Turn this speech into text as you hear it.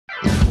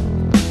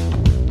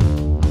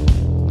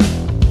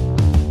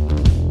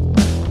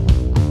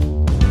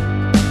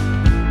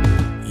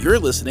You're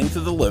listening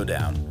to The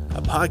Lowdown,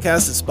 a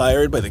podcast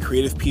inspired by the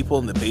creative people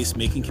in the bass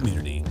making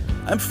community.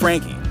 I'm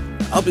Frankie.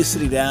 I'll be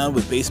sitting down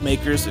with bass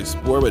makers to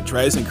explore what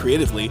drives them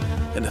creatively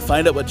and to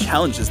find out what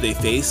challenges they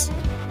face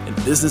in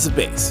the business of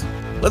bass.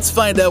 Let's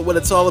find out what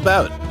it's all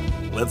about.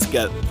 Let's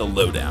get The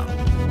Lowdown.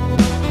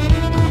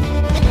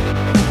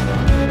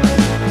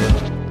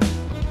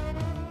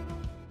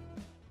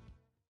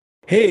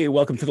 Hey,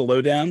 welcome to The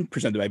Lowdown,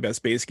 presented by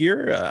Best Bass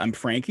Gear. I'm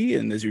Frankie,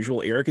 and as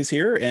usual, Eric is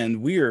here,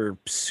 and we are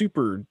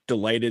super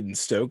delighted and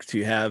stoked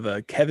to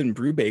have Kevin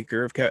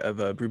Brubaker of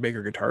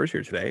Brubaker Guitars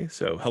here today.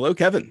 So, hello,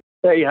 Kevin.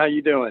 Hey, how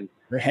you doing?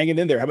 We're hanging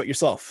in there. How about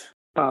yourself?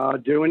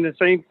 Doing the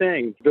same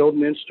thing,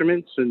 building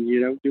instruments and,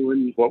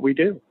 doing what we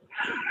do.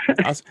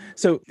 Awesome.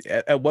 So,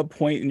 at what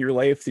point in your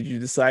life did you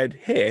decide,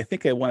 hey, I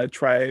think I want to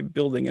try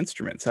building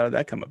instruments? How did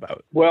that come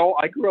about? Well,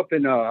 I grew up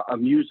in a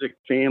music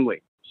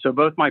family. So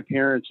both my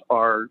parents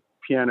are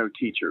piano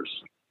teachers,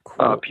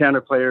 Cool.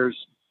 piano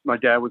players. My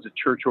dad was a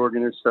church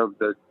organist of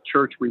the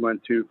church we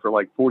went to for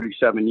like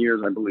 47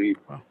 years, I believe.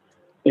 Wow.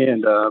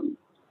 And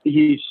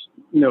he's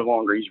no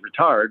longer, he's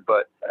retired,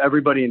 but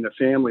everybody in the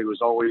family was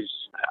always,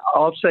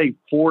 I'll say,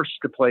 forced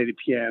to play the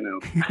piano.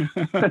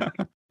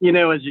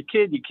 As a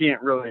kid, you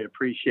can't really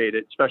appreciate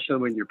it, especially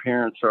when your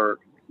parents are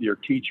your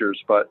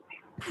teachers. But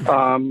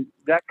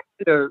that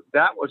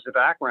was the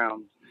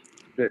background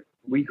that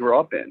we grew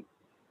up in.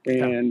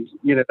 And,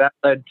 that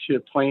led to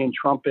playing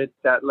trumpet.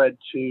 That led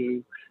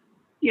to,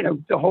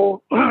 the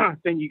whole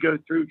thing you go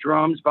through,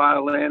 drums,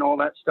 violin, all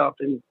that stuff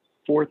in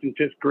fourth and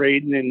fifth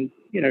grade. And then,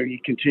 you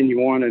continue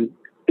on.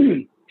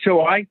 And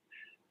so I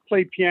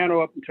played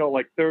piano up until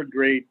like third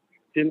grade,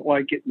 didn't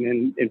like it. And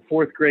then in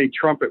fourth grade,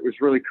 trumpet was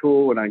really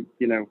cool. And I,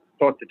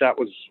 thought that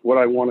was what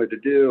I wanted to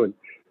do and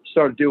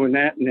started doing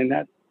that. And then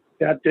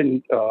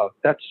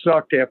that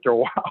sucked after a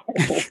while.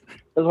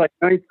 It was like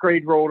ninth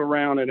grade rolled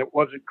around and it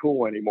wasn't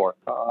cool anymore.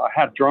 I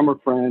had a drummer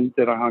friend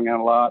that I hung out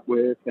a lot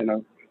with and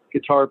a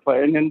guitar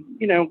player. And then,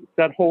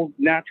 that whole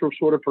natural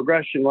sort of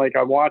progression, like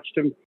I watched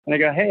him and I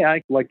go, hey,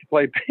 I like to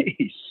play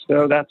bass.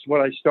 So that's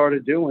what I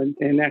started doing.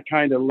 And that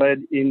kind of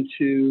led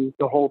into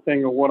the whole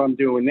thing of what I'm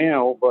doing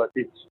now. But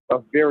it's a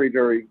very,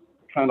 very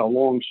kind of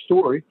long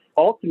story.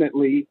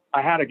 Ultimately,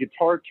 I had a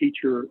guitar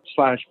teacher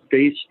 /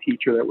 bass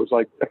teacher that was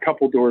like a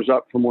couple doors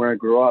up from where I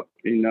grew up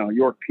in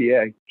York,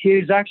 PA. He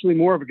was actually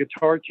more of a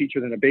guitar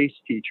teacher than a bass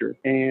teacher.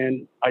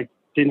 And I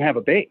didn't have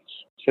a bass.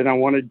 So I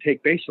wanted to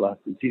take bass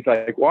lessons. He's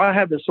like, well, I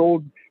have this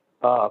old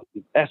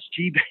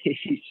SG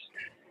bass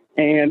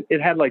and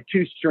it had like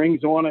 2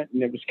 strings on it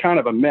and it was kind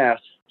of a mess.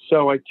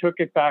 So I took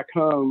it back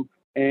home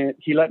and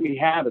he let me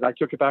have it. I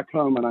took it back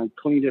home and I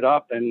cleaned it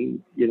up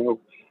and,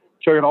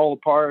 took it all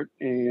apart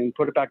and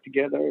put it back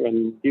together.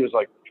 And he was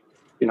like,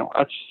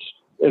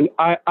 and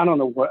I don't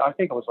know what, I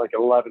think it was like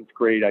 11th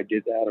grade I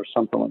did that or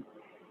something.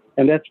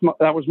 And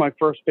that was my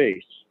first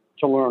bass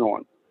to learn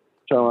on.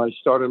 So I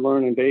started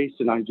learning bass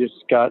and I just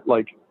got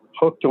like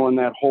hooked on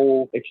that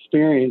whole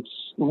experience.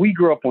 We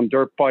grew up on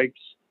dirt bikes,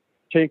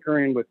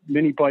 tinkering with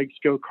mini bikes,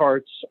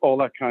 go-karts, all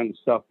that kind of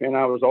stuff. And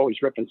I was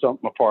always ripping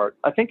something apart.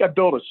 I think I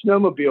built a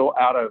snowmobile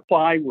out of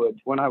plywood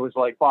when I was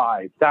like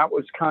 5. That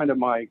was kind of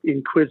my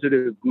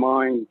inquisitive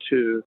mind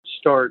to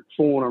start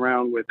fooling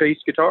around with bass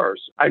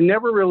guitars. I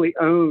never really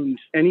owned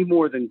any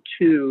more than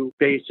 2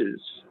 basses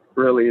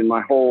really in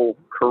my whole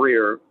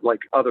career, like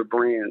other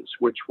brands,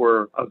 which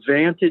were a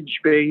Vantage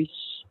bass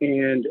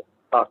and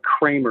a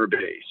Kramer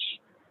bass.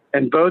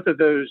 And both of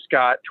those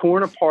got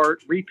torn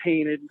apart,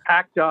 repainted,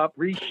 packed up,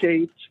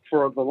 reshaped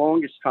for the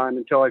longest time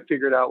until I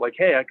figured out like,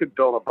 hey, I could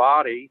build a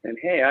body and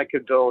hey, I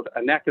could build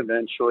a neck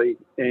eventually.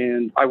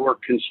 And I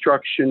worked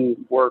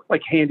construction work,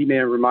 like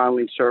handyman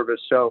remodeling service.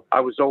 So I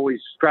was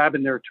always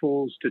grabbing their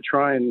tools to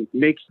try and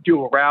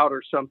do a route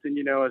or something,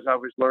 as I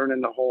was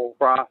learning the whole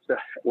process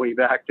way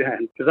back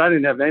then. Because I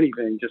didn't have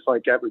anything, just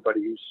like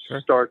everybody who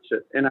starts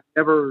it. And I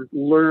never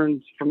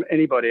learned from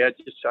anybody. I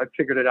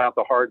figured it out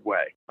the hard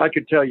way. I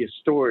could tell you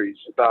stories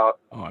about,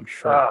 I'm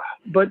sure.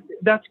 But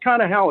that's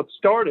kind of how it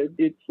started.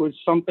 It was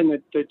something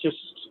that just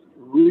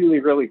really,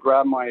 really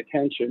grabbed my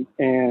attention.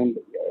 And,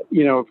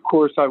 of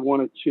course, I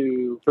wanted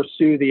to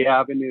pursue the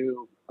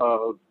avenue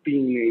of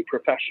being a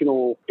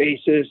professional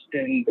bassist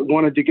and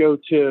wanted to go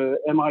to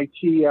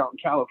MIT out in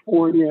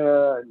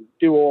California and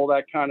do all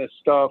that kind of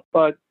stuff.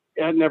 But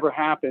that never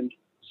happened.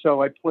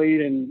 So I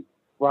played in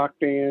rock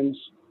bands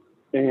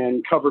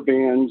and cover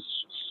bands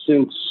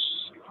since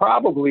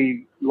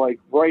probably like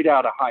right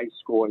out of high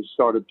school. I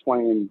started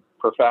playing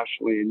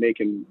professionally and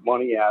making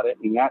money at it.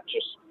 And that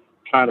just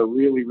kind of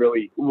really,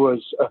 really was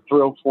a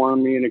thrill for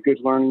me and a good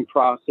learning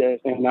process.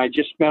 And I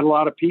just met a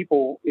lot of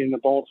people in the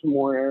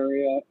Baltimore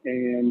area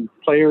and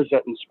players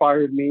that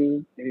inspired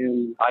me.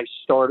 And I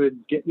started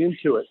getting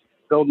into it,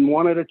 building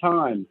one at a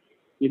time.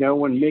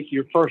 When you make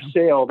your first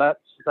sale,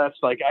 that's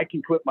like, I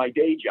can quit my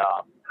day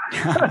job.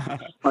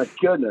 My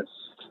goodness,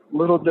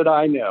 little did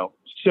I know.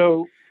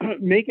 So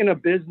making a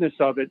business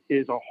of it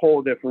is a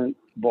whole different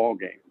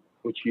ballgame,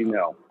 which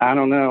I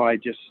don't know.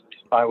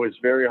 I was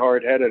very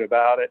hard-headed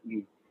about it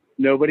and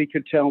Nobody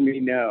could tell me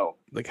no.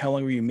 Like, how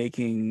long were you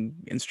making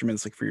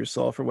instruments like for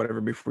yourself or whatever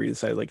before you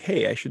decided like,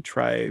 hey, I should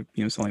try,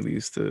 selling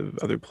these to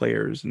other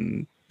players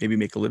and maybe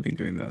make a living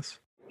doing this?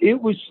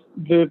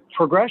 The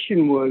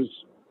progression was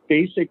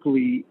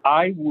basically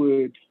I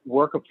would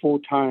work a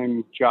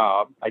full-time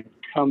job. I'd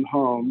come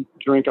home,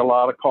 drink a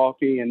lot of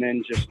coffee, and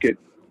then just get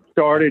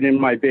started in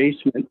my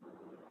basement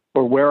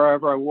or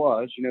wherever I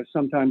was.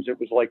 Sometimes it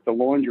was like the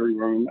laundry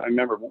room. I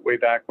remember way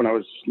back when I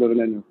was living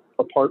in an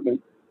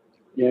apartment,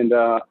 and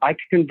I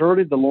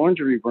converted the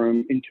laundry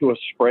room into a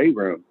spray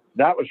room.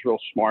 That was real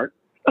smart.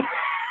 It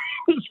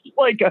was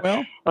like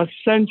a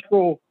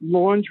central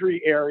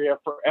laundry area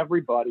for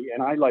everybody,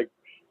 and I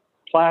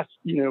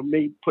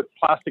put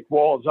plastic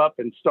walls up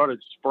and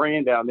started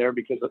spraying down there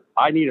because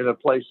I needed a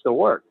place to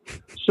work.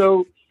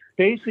 So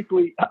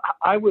basically,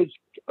 I was,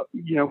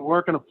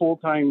 working a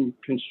full-time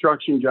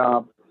construction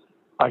job.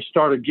 I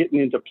started getting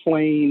into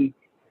playing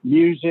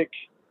music.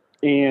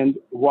 And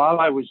while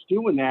I was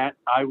doing that,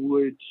 I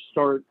would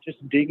start just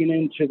digging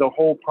into the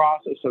whole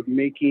process of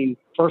making.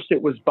 First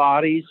it was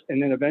bodies,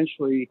 and then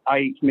eventually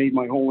I made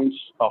my a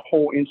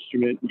whole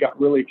instrument and got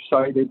really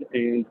excited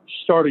and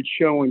started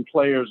showing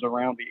players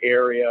around the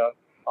area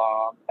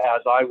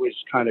as I was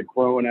kind of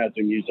growing as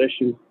a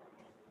musician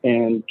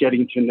and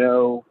getting to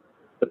know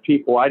the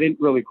people. I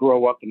didn't really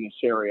grow up in this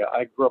area.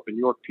 I grew up in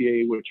York,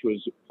 PA, which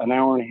was an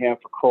hour and a half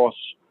across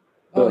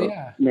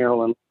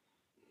Maryland.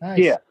 Nice.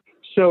 Yeah.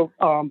 So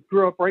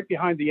grew up right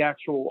behind the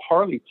actual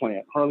Harley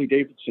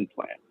Davidson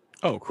plant.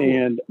 Oh, cool.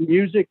 And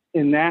music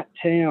in that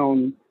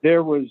town,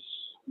 there was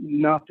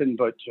nothing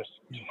but just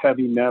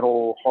heavy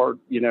metal, hard,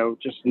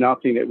 just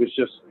nothing. It was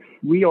just,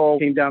 we all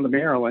came down to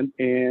Maryland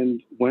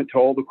and went to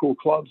all the cool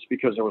clubs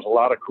because there was a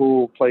lot of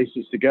cool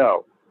places to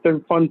go. They're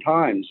fun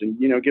times and,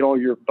 get all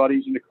your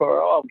buddies in the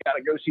car. Oh, got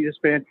to go see this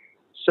band.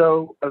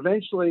 So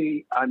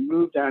eventually I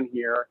moved down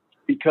here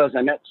because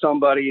I met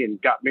somebody and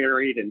got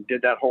married and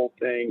did that whole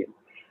thing. And,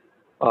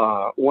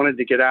 wanted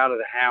to get out of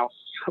the house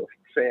so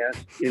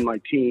fast in my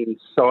teens.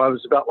 So I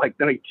was about like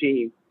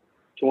 19,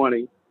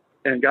 20,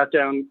 and got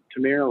down to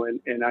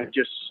Maryland, and I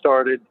just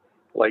started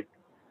like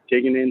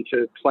digging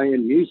into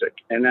playing music.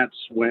 And that's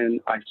when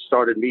I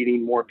started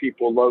meeting more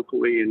people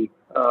locally, and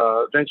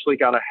eventually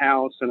got a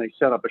house, and I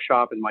set up a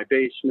shop in my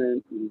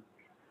basement and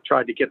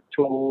tried to get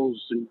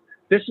tools. And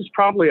this is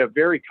probably a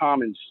very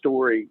common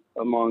story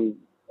among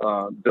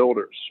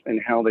builders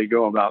and how they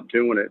go about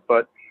doing it.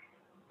 But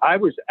I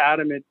was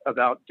adamant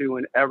about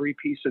doing every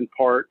piece and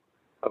part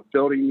of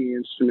building the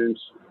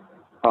instruments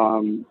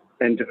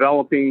and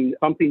developing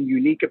something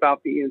unique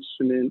about the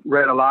instrument.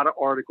 Read a lot of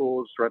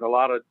articles, read a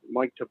lot of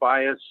Mike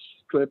Tobias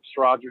clips,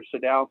 Roger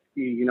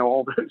Sadowski,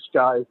 all those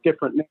guys,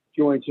 different neck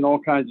joints and all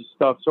kinds of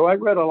stuff. So I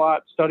read a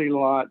lot, studied a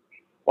lot,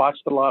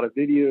 watched a lot of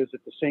videos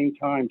at the same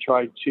time,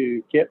 tried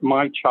to get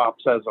my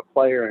chops as a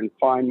player and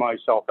find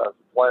myself as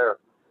a player.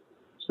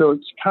 So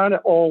it's kind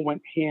of all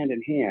went hand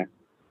in hand.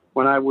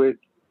 When I would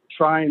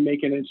try and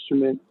make an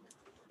instrument,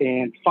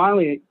 and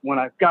finally, when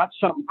I've got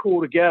something cool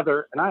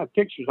together, and I have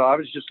pictures, I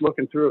was just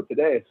looking through it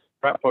today, a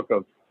scrapbook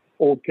of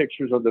old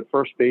pictures of the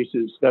first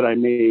basses that I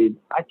made.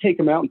 I take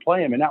them out and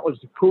play them, and that was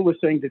the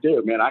coolest thing to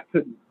do, man. I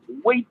couldn't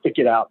wait to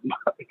get out and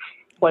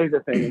play the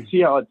thing and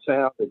see how it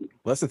sounded. Well,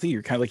 that's the thing.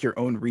 You're kind of like your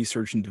own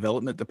research and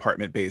development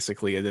department,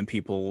 basically, and then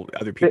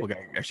other people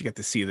actually get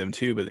to see them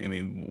too. But I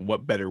mean,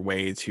 what better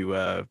way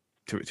to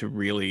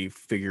really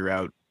figure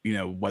out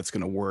what's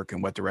going to work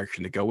and what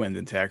direction to go in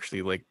than to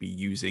actually like be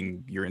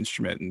using your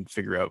instrument and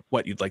figure out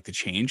what you'd like to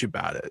change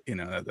about it,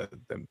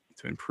 to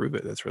improve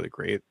it. That's really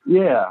great.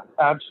 Yeah,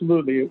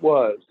 absolutely. It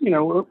was,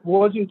 it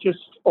wasn't just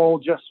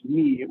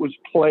me. It was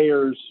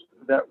players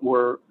that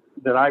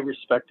I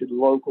respected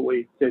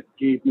locally that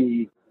gave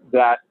me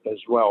that as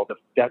well,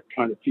 that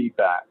kind of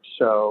feedback.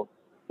 So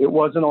it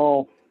wasn't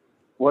all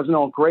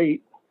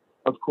great,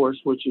 of course,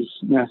 which is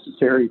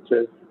necessary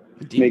to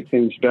make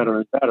things better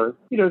and better.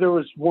 There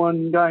was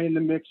one guy in the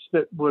mix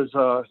that was,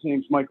 his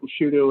name's Michael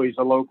Shudo. He's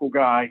a local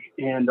guy.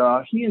 And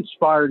he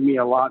inspired me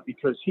a lot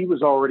because he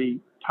was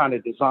already kind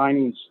of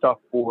designing stuff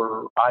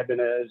for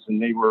Ibanez,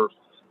 and he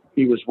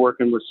was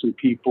working with some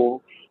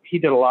people. He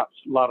did a lot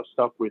of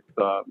stuff with,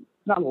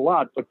 not a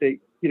lot, but they,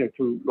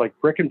 through like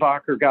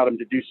Rickenbacker got him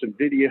to do some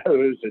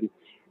videos, and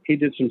he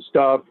did some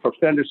stuff for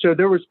Fender. So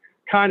there was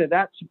kind of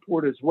that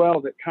support as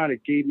well that kind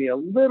of gave me a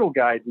little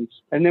guidance.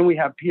 And then we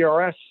have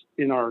PRS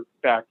in our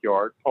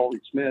backyard,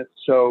 Paulie Smith.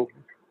 So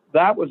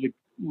that was a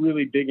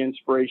really big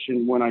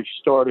inspiration when I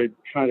started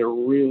kind of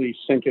really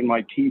sinking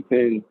my teeth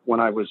in when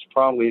I was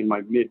probably in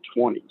my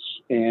mid-20s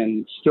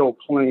and still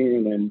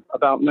playing. And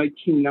about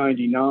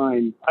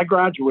 1999, I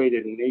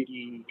graduated in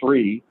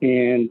 83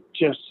 and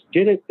just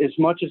did it as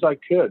much as I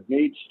could,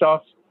 made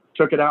stuff,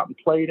 took it out and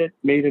played it,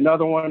 made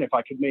another one. If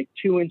I could make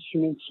 2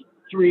 instruments,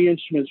 3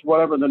 instruments,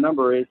 whatever the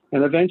number is.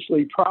 And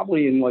eventually,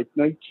 probably in like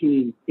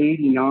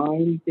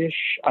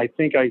 1989-ish, I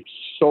think I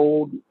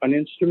sold an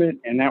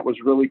instrument, and that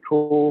was really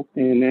cool.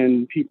 And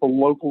then people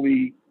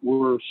locally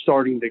were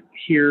starting to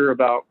hear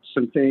about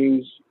some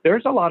things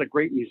There's a lot of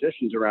great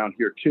musicians around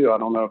here too. I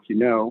don't know if you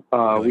know.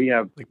 We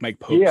have like Mike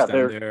Pope's down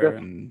there,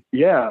 and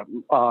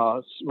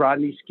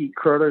Rodney Skeet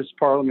Curtis,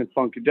 Parliament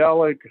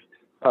Funkadelic,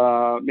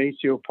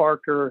 Maceo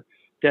Parker,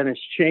 Dennis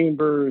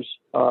Chambers,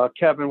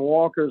 Kevin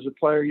Walker's a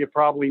player. You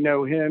probably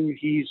know him.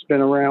 He's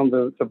been around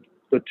the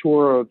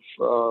tour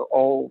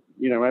of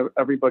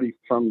everybody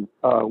from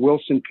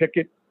Wilson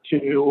Pickett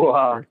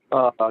to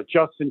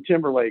Justin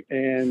Timberlake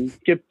and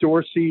Skip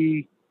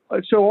Dorsey.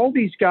 So all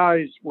these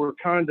guys were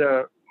kind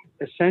of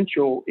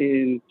essential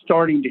in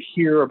starting to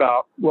hear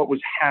about what was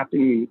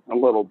happening a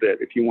little bit,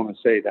 if you want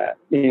to say that.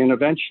 And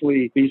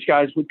eventually these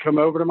guys would come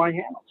over to my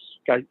house.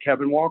 Guy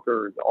Kevin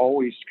Walker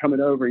always coming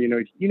over. You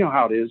know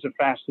how it is, a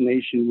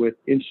fascination with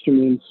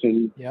instruments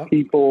and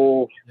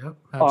people.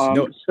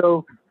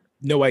 So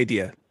no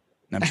idea.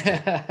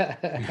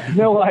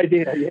 No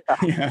idea.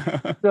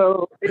 Yeah.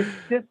 So it's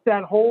just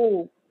that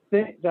whole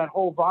thing, that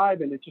whole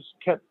vibe, and it just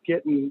kept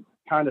getting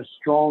kind of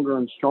stronger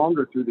and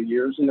stronger through the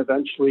years, and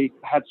eventually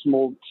had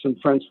some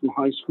friends from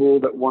high school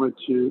that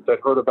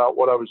heard about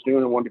what I was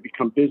doing and wanted to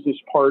become business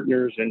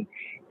partners. And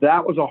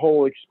that was a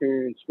whole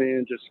experience,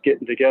 man, just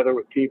getting together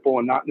with people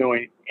and not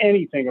knowing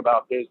anything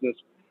about business,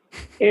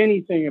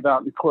 anything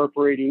about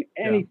incorporating,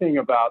 anything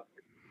about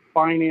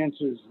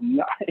finances.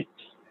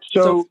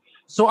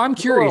 So I'm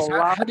curious,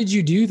 how did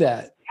you do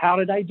that? How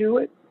did I do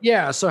it?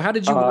 Yeah. So how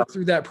did you work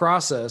through that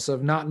process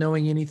of not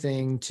knowing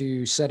anything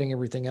to setting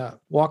everything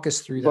up? Walk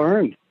us through that.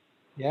 Learned.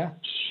 Yeah.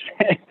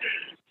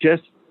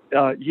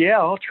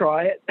 I'll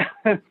try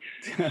it.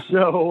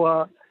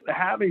 So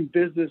having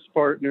business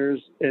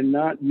partners and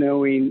not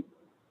knowing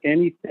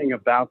anything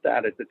about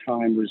that at the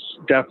time was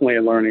definitely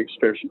a learning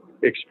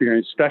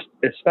experience,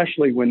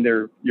 especially when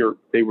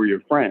they were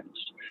your friends.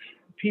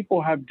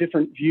 People have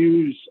different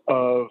views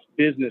of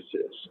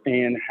businesses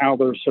and how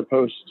they're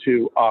supposed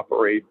to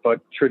operate. But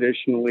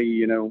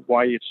traditionally,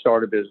 why you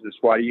start a business,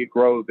 why do you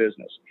grow a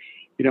business?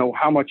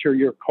 How much are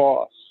your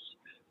costs?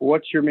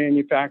 What's your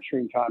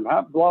manufacturing time?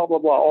 Blah, blah,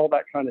 blah, all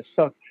that kind of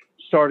stuff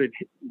started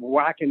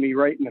whacking me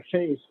right in the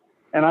face.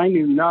 And I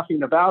knew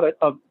nothing about it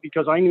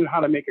because I knew how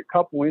to make a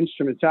couple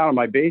instruments out of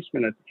my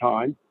basement at the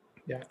time.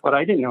 Yeah. But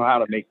I didn't know how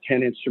to make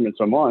 10 instruments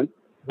a month.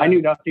 Right. I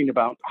knew nothing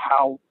about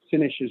how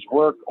finishes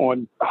work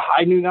on.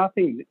 I knew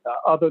nothing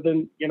other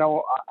than,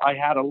 I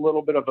had a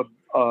little bit of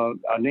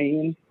a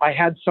name. I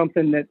had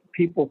something that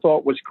people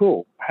thought was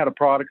cool. I had a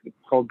product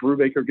called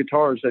Brubaker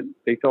guitars that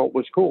they thought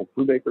was cool,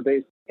 Brubaker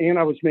bass. And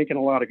I was making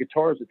a lot of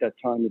guitars at that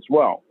time as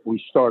well.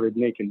 We started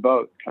making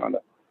both kind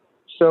of.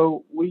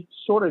 So we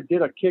sort of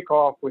did a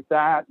kickoff with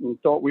that and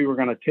thought we were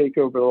going to take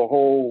over the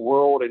whole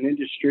world and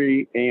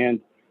industry. And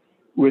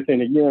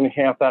within a year and a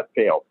half, that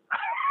failed.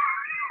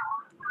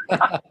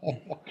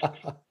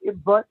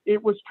 But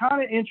it was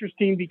kind of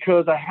interesting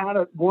because I had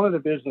one of the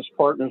business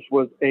partners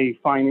was a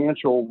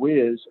financial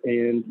whiz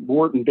and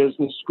Wharton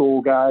Business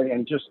School guy,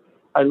 and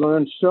I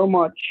learned so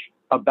much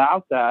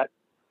about that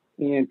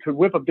and could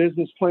whip a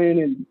business plan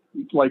in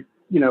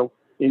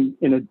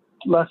in a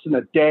less than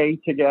a day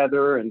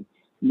together and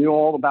knew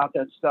all about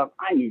that stuff.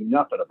 I knew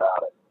nothing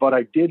about it, but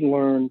I did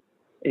learn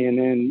and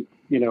then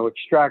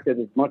extracted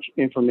as much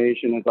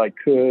information as I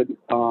could,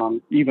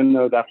 even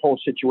though that whole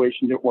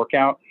situation didn't work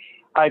out.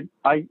 I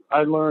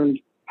learned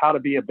how to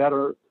be a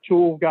better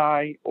tool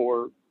guy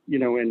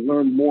and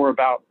learn more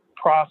about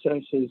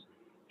processes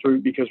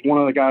because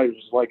one of the guys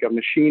was like a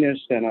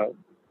machinist and a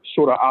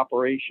sort of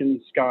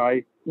operations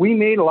guy. We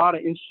made a lot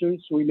of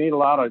instruments. We made a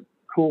lot of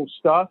cool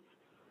stuff,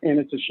 and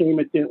it's a shame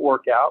it didn't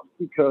work out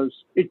because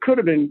it could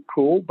have been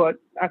cool, but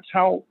that's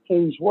how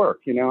things work.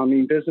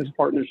 Business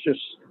partners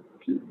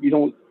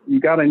you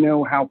got to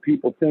know how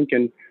people think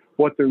and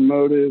what their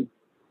motive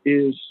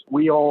is.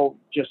 We all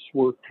just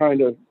were kind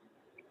of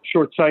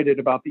short-sighted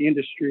about the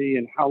industry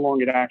and how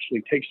long it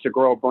actually takes to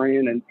grow a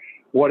brand and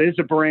what is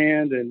a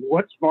brand and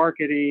what's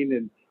marketing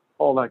and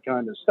all that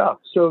kind of stuff.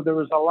 So there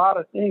was a lot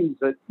of things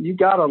that you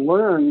got to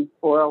learn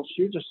or else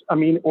you're just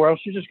going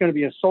to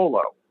be a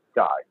solo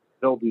guy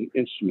building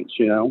instruments,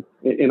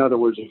 in other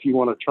words, if you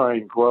want to try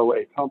and grow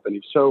a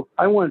company. So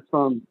I went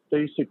from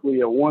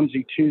basically a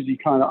onesie twosie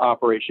kind of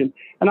operation.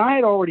 And I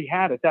had already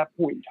had at that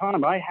point in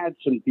time, I had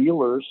some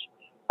dealers.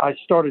 I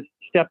started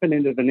stepping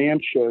into the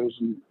NAMM shows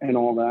and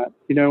all that,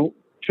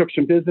 took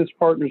some business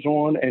partners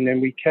on, and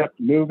then we kept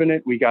moving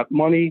it. We got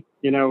money,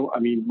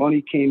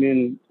 money came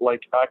in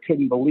like I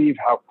couldn't believe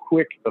how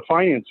quick the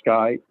finance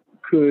guy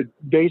could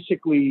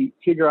basically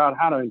figure out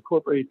how to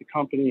incorporate the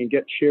company and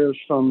get shares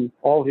from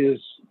all his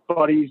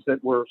buddies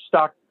that were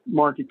stock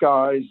market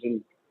guys.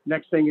 And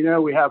next thing you know,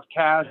 we have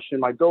cash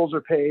and my bills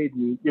are paid.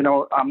 And,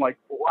 I'm like,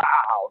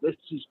 wow, this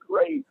is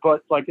great.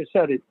 But like I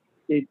said,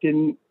 it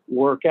didn't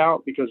work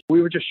out because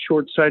we were just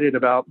short-sighted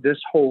about this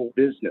whole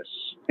business.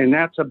 And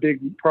that's a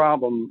big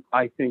problem,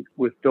 I think,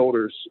 with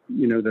builders,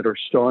 that are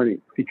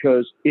starting,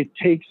 because it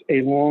takes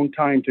a long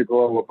time to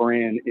grow a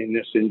brand in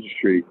this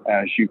industry,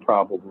 as you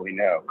probably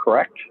know,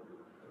 correct?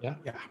 Yeah.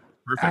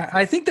 Perfect.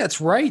 I think that's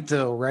right,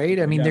 though, right?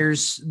 I mean,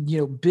 there's,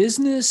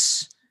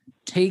 business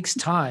takes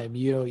time.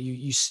 You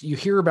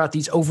hear about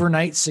these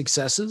overnight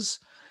successes,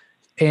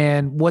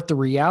 And what the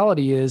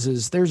reality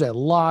is there's a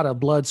lot of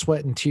blood,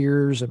 sweat, and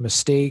tears and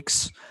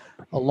mistakes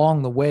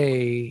along the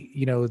way,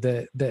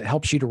 that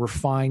helps you to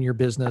refine your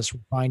business,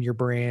 refine your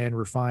brand,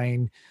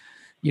 refine,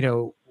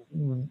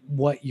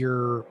 what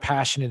you're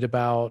passionate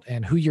about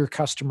and who your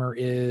customer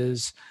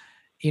is,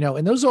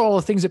 and those are all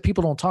the things that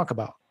people don't talk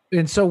about.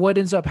 And so what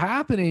ends up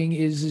happening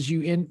is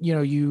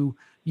you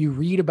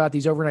read about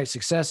these overnight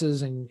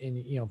successes and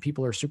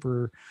people are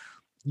super,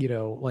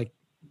 like,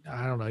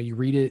 I don't know, you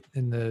read it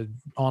in the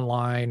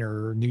online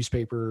or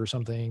newspaper or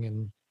something.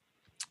 And,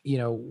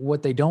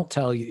 what they don't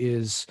tell you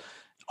is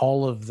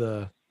all of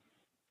the,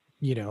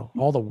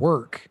 all the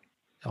work,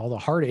 all the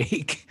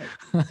heartache,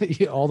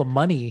 all the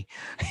money,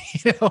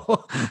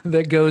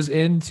 that goes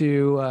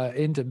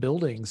into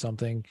building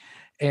something.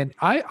 And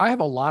I have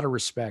a lot of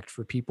respect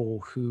for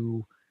people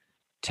who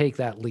take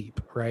that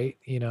leap, right?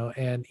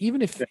 And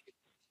even if,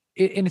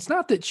 and it's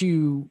not that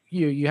you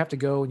have to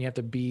go and you have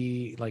to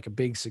be like a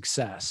big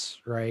success,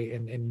 right?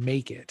 And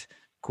make it,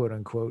 quote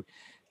unquote.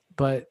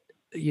 But,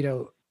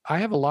 I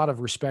have a lot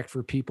of respect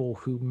for people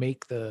who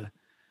make the,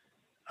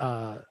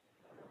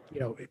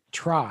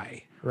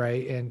 try,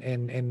 right?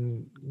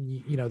 And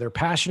they're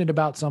passionate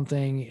about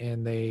something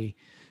and they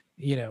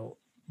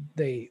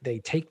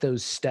take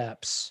those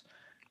steps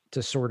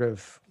to sort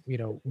of,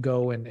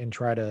 go and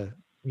try to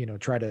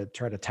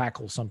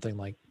tackle something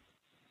like,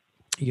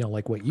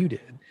 like what you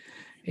did,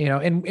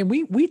 and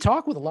we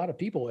talk with a lot of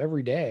people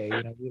every day,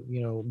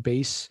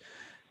 base,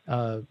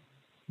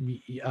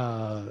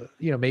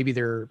 maybe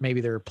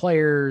they're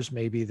players,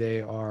 maybe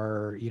they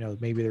are,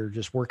 maybe they're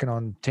just working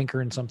on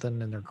tinkering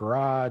something in their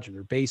garage or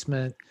their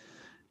basement,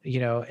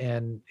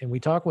 and we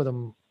talk with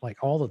them like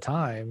all the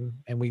time.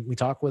 And we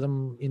talk with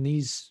them in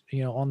these,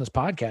 on this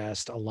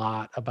podcast a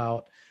lot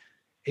about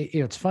it.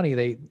 It's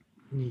funny.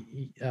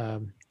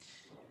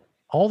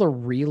 All the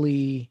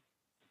really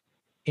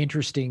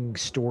interesting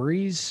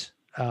stories,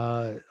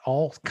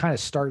 all kind of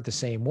start the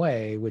same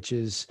way, which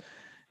is,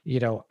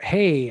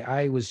 hey,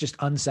 I was just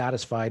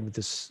unsatisfied with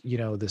this,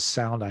 this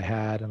sound I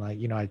had. And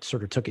I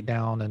sort of took it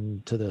down and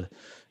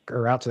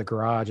out to the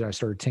garage and I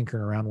started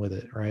tinkering around with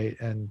it. Right.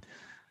 And,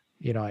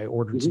 I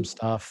ordered some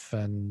stuff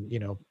and,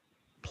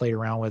 played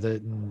around with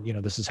it. And,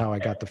 this is how I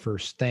got the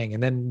first thing.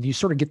 And then you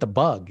sort of get the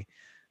bug,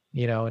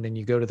 and then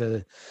you go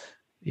to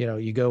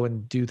you go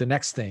and do the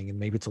next thing and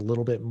maybe it's a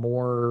little bit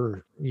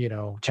more,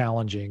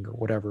 challenging or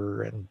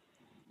whatever. And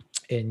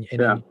then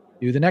you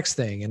do the next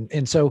thing.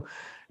 And so,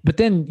 but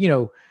then,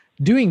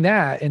 doing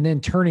that and then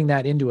turning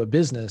that into a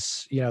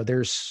business,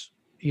 there's,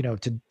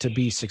 to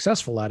be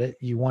successful at it,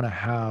 you want to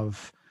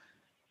have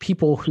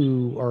people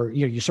who are,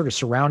 you sort of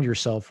surround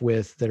yourself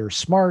with that are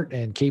smart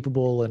and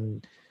capable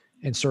and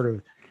sort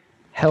of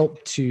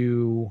help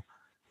to,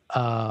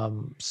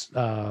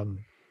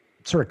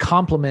 sort of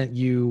complement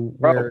you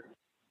where,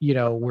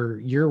 where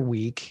you're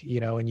weak,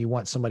 and you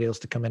want somebody else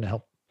to come in and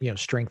help,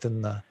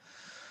 strengthen the,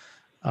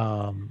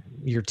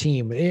 your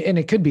team. And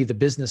it could be the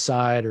business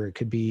side, or it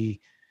could be,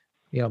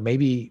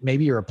 maybe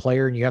you're a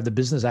player and you have the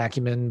business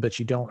acumen, but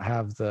you don't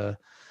have the,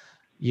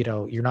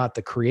 you're not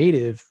the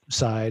creative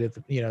side of,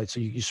 so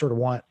you sort of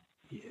want,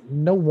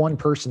 no one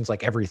person's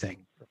like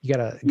everything. You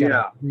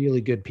gotta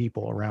really good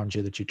people around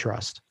you that you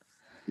trust.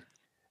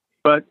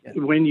 But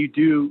when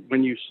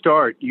you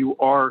start, you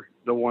are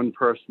the one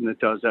person that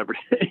does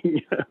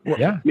everything.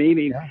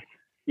 Meaning,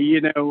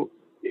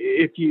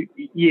 if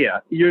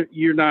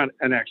you're not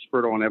an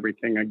expert on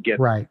everything. I get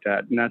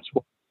that. And that's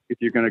why if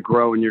you're going to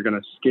grow and you're going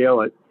to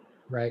scale it,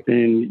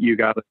 then you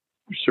got to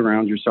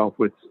surround yourself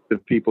with the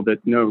people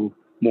that know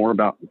more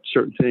about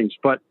certain things.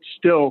 But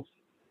still,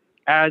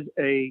 I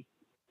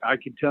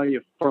can tell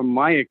you from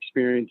my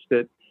experience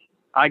that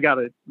I got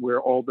to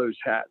wear all those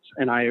hats,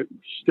 and I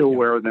still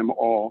wear them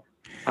all.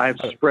 I've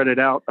spread it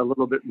out a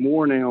little bit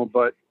more now,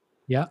 but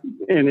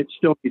and it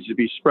still needs to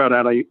be spread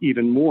out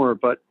even more,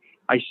 but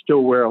I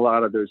still wear a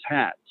lot of those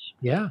hats.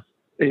 Yeah.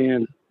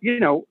 And,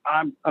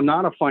 I'm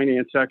not a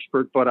finance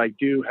expert, but I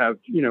do have,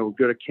 a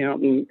good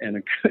accountant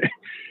and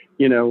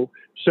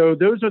so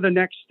those are the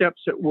next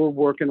steps that we're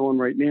working on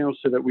right now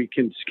so that we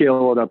can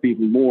scale it up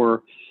even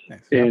more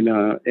and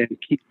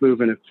keep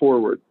moving it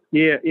forward.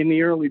 Yeah. In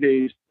the early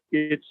days,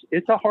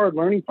 it's a hard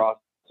learning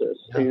process.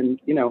 And,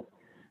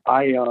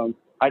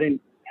 I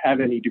didn't have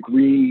any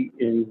degree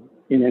in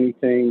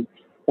anything.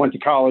 Went to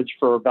college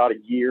for about a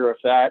year of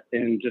that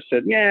and just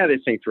said,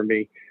 this ain't for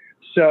me.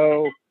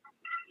 So,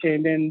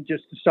 and then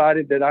just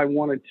decided that I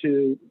wanted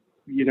to,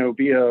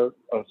 be a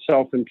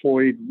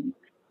self-employed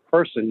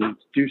person,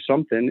 do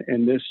something.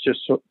 And this just,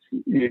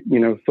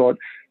 thought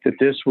that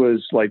this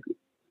was like,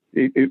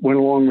 it went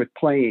along with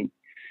playing.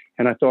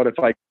 And I thought if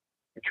I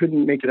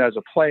couldn't make it as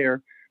a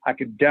player, I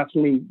could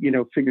definitely,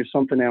 figure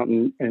something out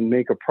and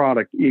make a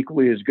product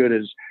equally as good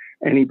as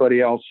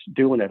anybody else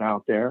doing it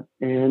out there.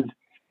 And,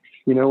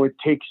 it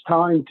takes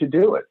time to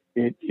do it.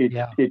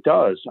 It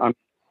does.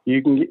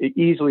 You can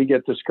easily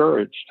get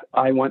discouraged.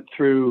 I went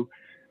through,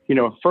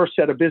 first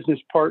set of business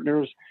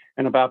partners,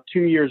 and about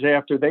 2 years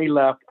after they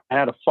left, I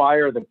had a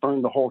fire that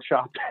burned the whole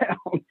shop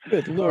down.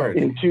 Good Lord.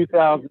 In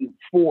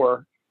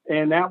 2004.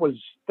 And that was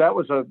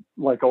a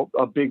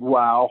big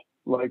wow.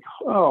 Like,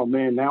 oh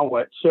man, now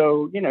what?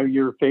 So,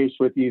 you're faced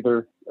with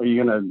either, are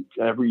you going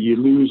to you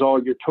lose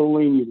all your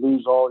tooling, you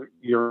lose all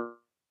your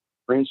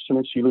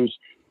instruments, you lose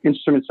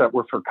instruments that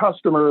were for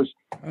customers,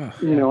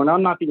 and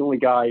I'm not the only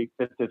guy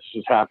that this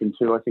has happened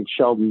to. I think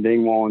Sheldon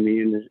Dingwall in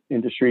the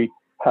industry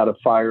had a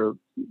fire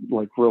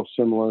like real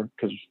similar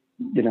because,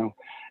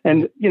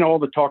 and, all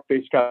the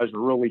talk-based guys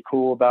were really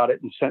cool about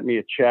it and sent me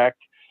a check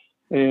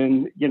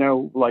and,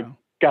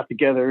 got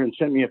together and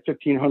sent me a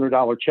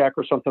 $1,500 check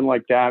or something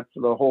like that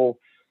for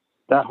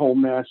that whole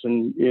mess.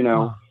 And,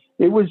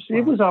 it was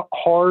a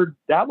hard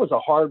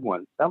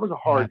one. That was a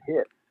hard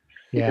hit.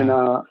 Yeah. And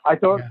I thought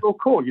it was real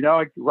cool.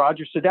 Like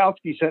Roger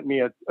Sadowski sent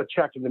me a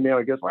check in the mail.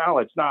 He goes, well,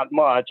 it's not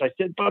much. I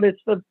said, but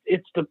it's the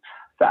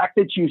fact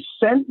that you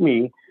sent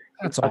me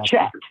That's a awesome.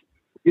 check.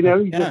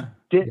 You just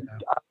did.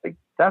 I think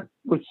that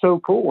was so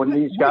cool. And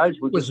these guys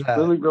were just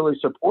really, really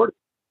supportive.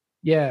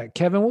 Yeah.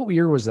 Kevin, what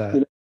year was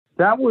that?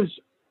 That was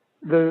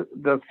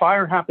the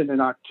fire happened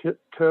in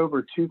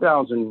October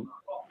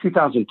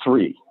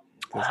 2003.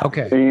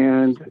 Okay.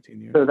 And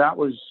so that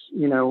was,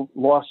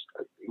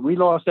 we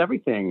lost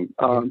everything.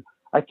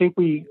 I think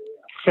I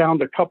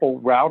found a couple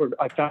router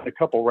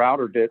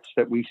bits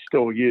that we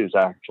still use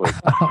actually.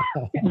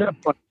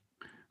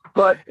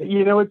 But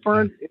it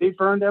burned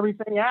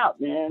everything out,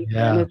 man.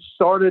 Yeah. And it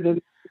started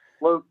in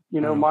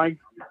my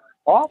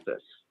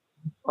office,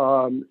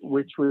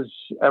 which was,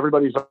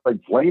 everybody's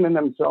like blaming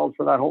themselves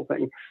for that whole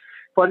thing.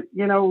 But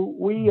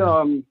we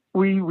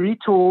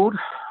retooled.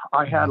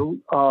 I had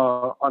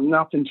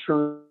enough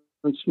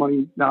insurance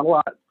money, not a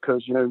lot,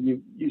 because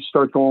you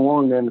start going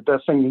along. Then the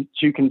best thing that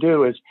you can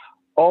do is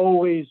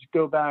always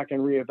go back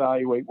and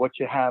reevaluate what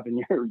you have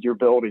in your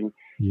building,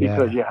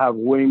 because you have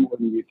way more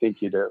than you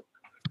think you do.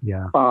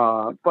 Yeah.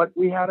 But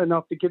we had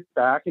enough to get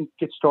back and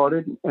get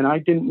started, and I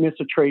didn't miss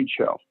a trade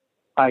show.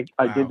 I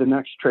did the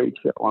next trade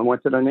show. I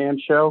went to the NAMM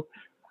show.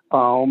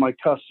 All my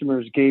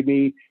customers gave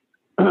me,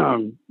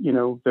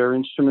 their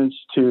instruments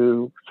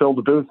to fill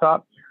the booth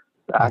up.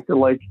 Acted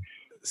like,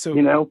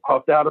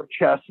 puffed out her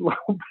chest a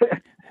little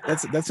bit.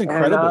 That's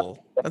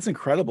incredible. That's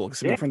incredible.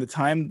 Because from the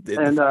time,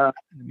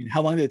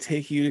 how long did it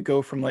take you to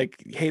go from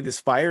like, hey, this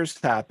fire's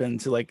happened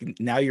to like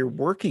now you're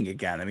working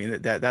again? I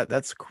mean,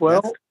 that's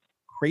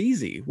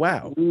crazy.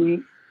 Wow.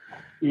 You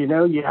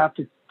have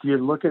to, you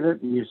look at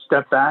it and you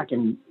step back,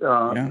 and it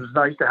was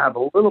nice to have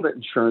a little bit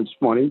insurance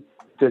money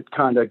that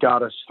kind of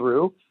got us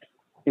through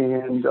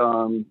and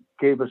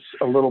gave us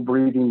a little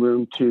breathing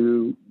room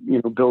to,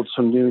 build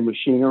some new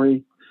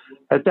machinery.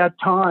 At that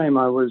time,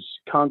 I was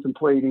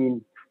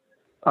contemplating,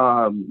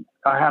 I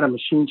had a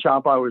machine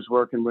shop I was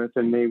working with,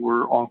 and they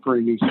were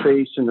offering me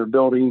space in their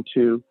building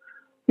to,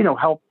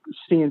 help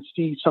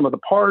CNC some of the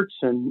parts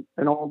and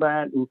all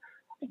that. And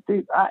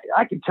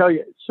I could tell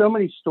you so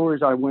many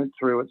stories I went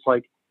through. It's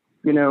like,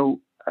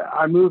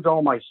 I moved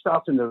all my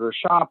stuff into their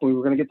shop. We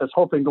were going to get this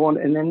whole thing going,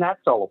 and then that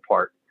fell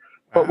apart.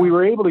 But we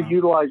were able to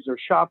utilize their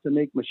shop to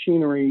make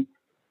machinery.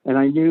 And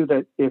I knew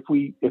that if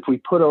we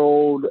put our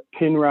old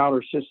pin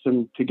router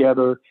system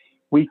together,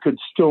 we could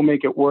still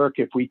make it work.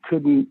 If we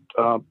couldn't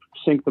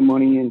sink the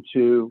money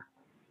into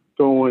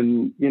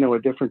going, a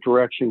different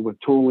direction with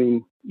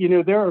tooling.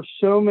 There are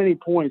so many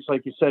points,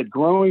 like you said,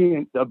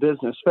 growing a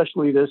business,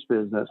 especially this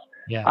business.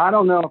 Yeah. I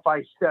don't know if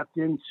I stepped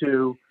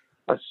into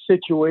a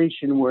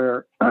situation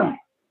where, I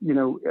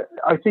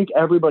think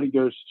everybody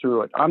goes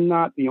through it. I'm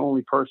not the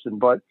only person,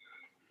 but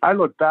I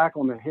look back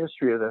on the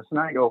history of this and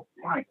I go,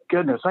 my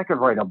goodness, I could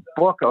write a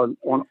book on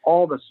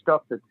all the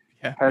stuff that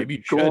has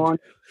gone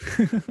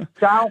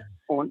south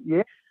on.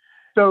 Yeah.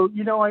 So,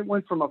 I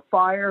went from a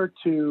fire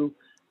to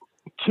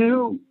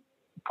 2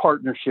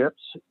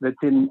 partnerships that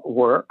didn't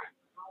work,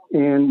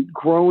 and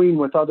growing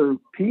with other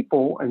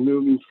people and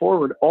moving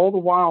forward, all the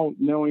while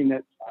knowing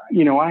that,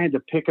 I had to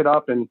pick it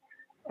up and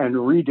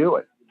redo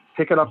it,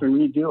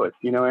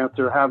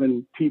 after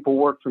having people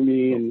work for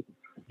me and,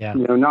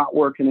 not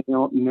working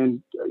out, and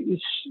then,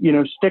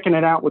 sticking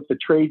it out with the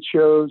trade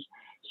shows,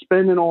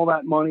 spending all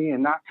that money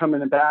and not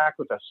coming back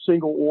with a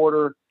single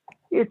order.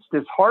 It's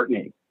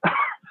disheartening.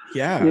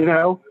 Yeah.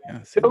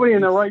 Nobody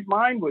in their right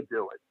mind would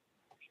do it.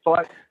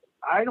 But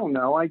I don't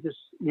know. I just,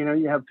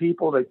 you have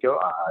people that go,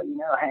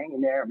 hang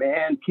in there,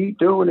 man, keep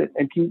doing it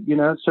and keep,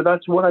 so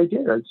that's what I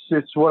did.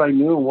 It's what I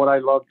knew and what I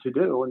loved to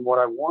do and what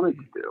I wanted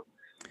to do.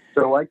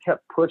 So I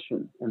kept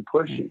pushing and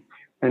pushing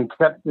and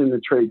kept in the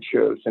trade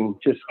shows and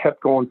just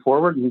kept going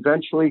forward. And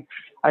eventually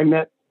I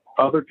met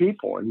other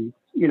people and,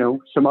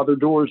 some other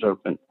doors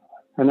open.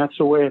 And that's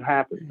the way it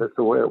happened. That's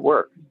the way it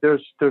worked.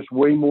 There's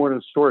way more to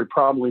the story,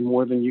 probably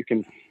more than you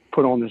can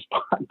put on this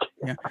podcast.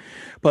 Yeah,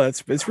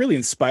 but it's really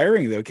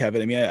inspiring though,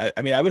 Kevin.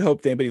 I mean, I would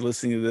hope that anybody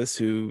listening to this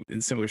who in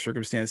similar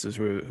circumstances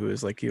who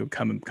is like,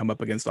 come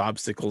up against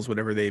obstacles,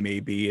 whatever they may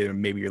be, or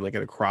maybe you're like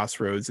at a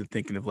crossroads and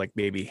thinking of like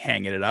maybe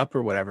hanging it up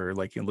or whatever,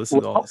 like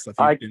listen to all the stuff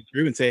you've been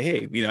through and say,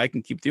 hey, I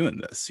can keep doing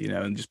this,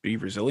 and just be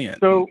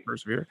resilient and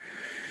persevere.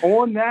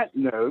 On that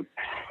note,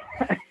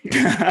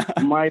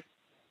 my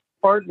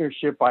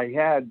partnership I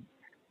had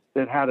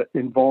that had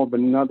involved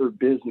another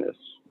business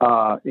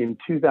in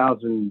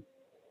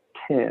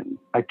 2010.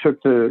 I took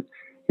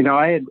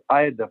I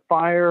had the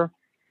fire,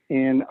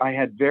 and I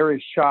had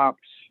various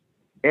shops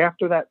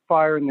after that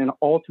fire, and then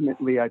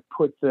ultimately I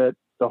put the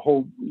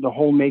whole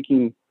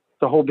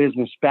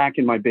business back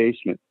in my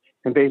basement,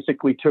 and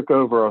basically took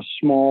over a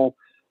small,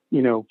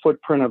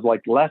 footprint of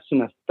like less than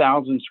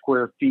 1,000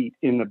 square feet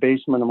in the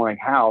basement of my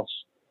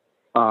house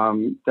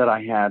that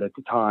I had at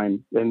the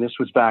time. And this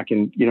was back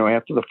in,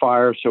 after the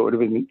fire. So it would have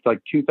been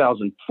like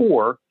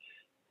 2004.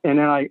 And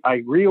then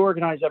I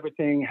reorganized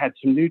everything, had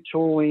some new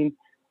tooling,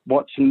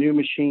 bought some new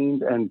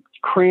machines, and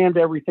crammed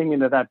everything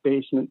into that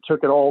basement,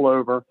 took it all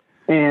over,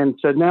 and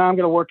said, now I'm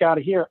going to work out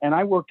of here. And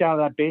I worked out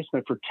of that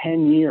basement for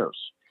 10 years.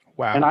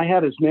 Wow. And I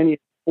had as many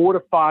 4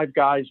 to 5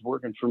 guys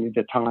working for me at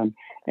the time.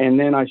 And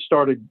then I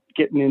started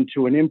getting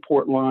into an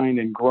import line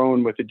and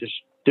growing with a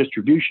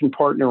distribution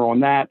partner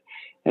on that.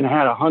 And I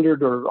had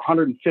 100 or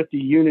 150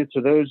 units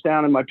of those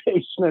down in my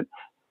basement.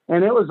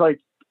 And it was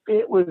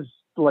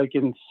like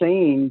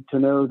insane to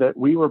know that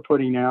we were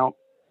putting out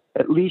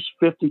at least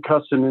 50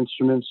 custom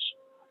instruments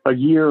a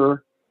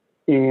year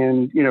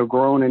and,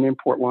 growing an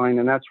import line.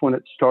 And that's when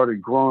it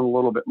started growing a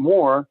little bit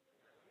more.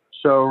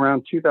 So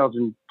around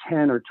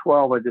 2010 or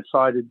 12, I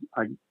decided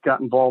I got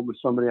involved with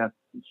somebody I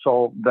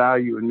saw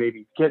value in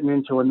maybe getting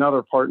into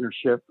another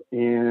partnership.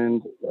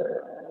 And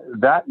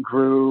that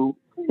grew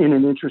in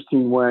an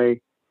interesting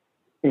way.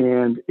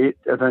 And it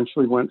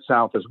eventually went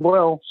south as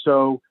well.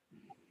 So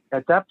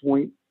at that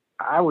point,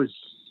 I was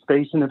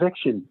facing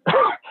eviction.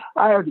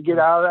 I had to get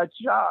out of that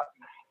job.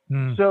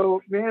 So,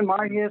 man,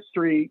 my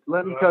history,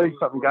 let me tell you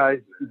something,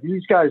 guys.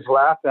 These guys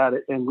laughed at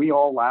it, and we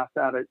all laughed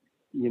at it,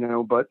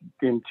 but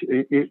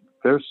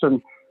there's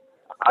some,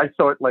 I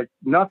thought like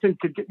nothing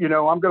could get,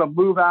 I'm going to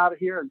move out of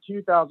here in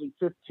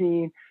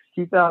 2015,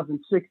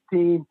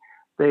 2016.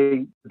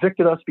 They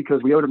evicted us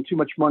because we owed them too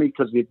much money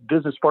because the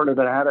business partner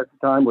that I had at the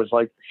time was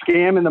like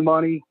scamming the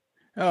money.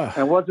 And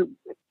it wasn't,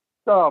 it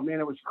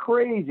was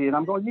crazy. And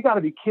I'm going, you got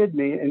to be kidding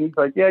me. And he's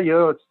like, yeah,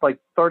 it's like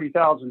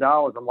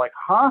 $30,000. I'm like,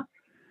 huh?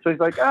 So he's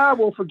like,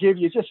 we'll forgive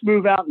you. Just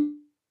move out in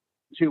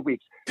 2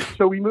 weeks.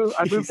 So I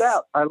moved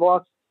out. I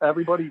lost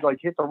everybody, like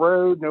hit the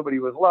road. Nobody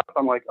was left.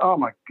 I'm like, oh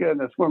my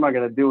goodness, what am I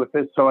going to do with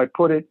this? So I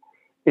put it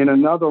in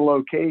another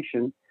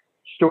location,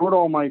 stored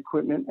all my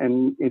equipment,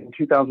 and in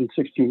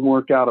 2016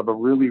 worked out of a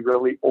really,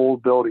 really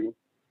old building.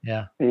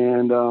 Yeah.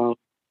 And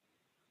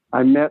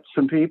I met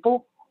some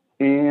people.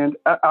 And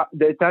at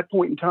that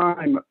point in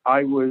time,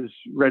 I was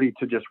ready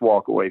to just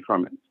walk away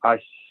from it. I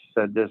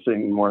said, this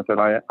ain't worth it.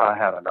 I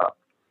had enough.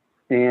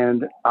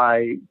 And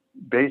I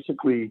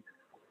basically,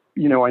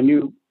 I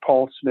knew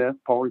Paul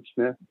Reed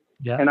Smith.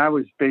 Yeah. And I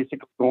was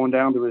basically going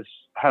down to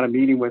had a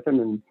meeting with him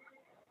and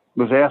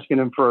was asking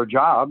him for a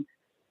job.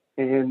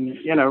 And,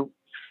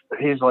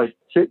 he's like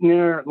sitting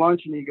there at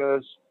lunch and he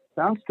goes,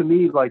 sounds to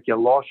me like you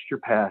lost your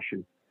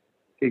passion.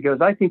 He goes,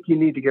 I think you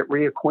need to get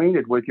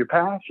reacquainted with your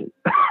passion.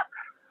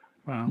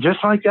 Wow. Just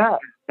like that.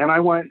 And I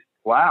went,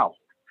 wow.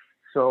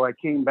 So I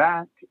came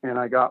back and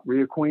I got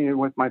reacquainted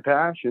with my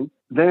passion.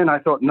 Then I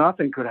thought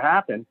nothing could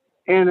happen.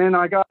 And then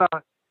I got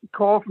a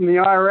call from the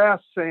IRS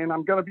saying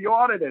I'm going to be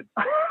audited.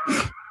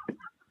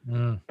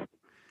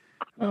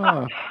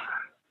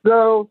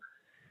 So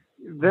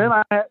then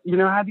I, had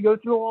to go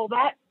through all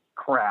that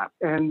crap.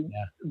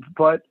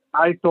 But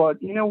I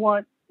thought, you know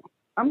what?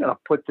 I'm going to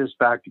put this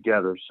back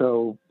together.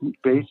 So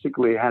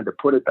basically I had to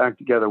put it back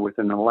together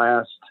within the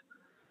last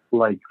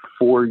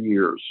 4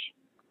 years.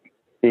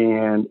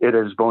 And it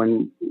is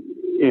going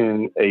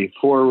in a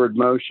forward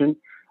motion.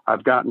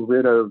 I've gotten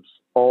rid of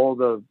all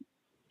the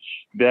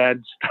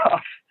bad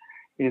stuff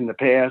in the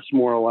past,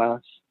 more or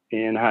less.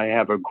 And I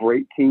have a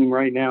great team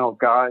right now of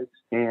guys.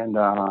 And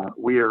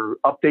we are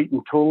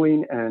updating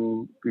tooling,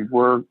 and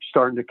we're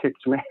starting to kick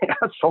some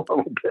ass a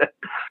little bit.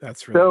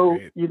 That's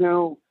really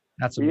great.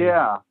 That's amazing.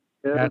 Yeah.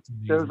 That's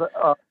amazing.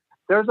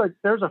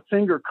 There's a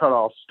finger cut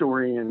off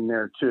story in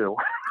there too.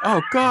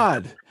 Oh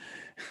God.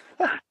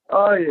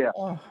 Oh yeah.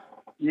 Oh.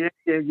 Yeah.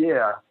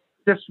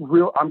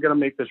 I'm going to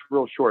make this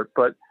real short,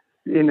 but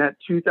in that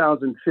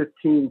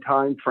 2015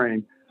 time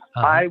frame,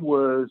 I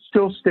was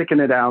still sticking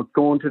it out,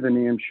 going to the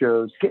NAMM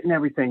shows, getting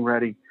everything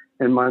ready,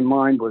 and my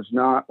mind was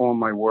not on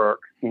my work.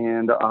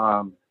 And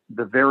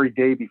the very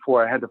day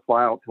before I had to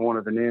fly out to one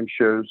of the NAMM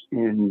shows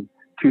in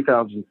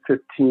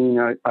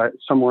 2015,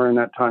 somewhere in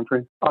that time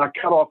frame, I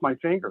cut off my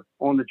finger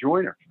on the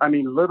joiner. I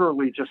mean,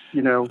 literally just,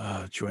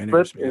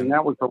 joiners, man. And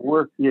that was the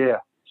worst. Yeah.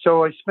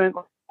 So I spent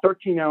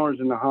 13 hours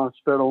in the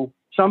hospital.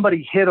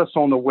 Somebody hit us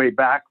on the way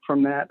back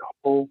from that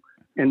whole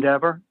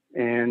endeavor.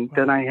 And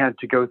then I had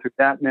to go through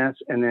that mess,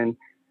 and then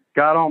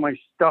got all my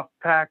stuff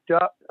packed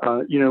up.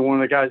 One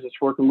of the guys that's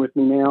working with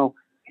me now,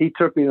 he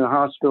took me to the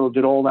hospital,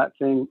 did all that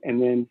thing,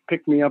 and then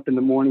picked me up in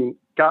the morning,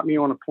 got me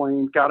on a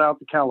plane, got out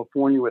to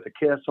California with a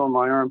cast on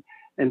my arm,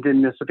 and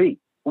didn't miss a beat.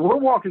 We're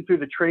walking through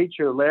the trade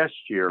show last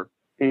year,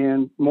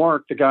 and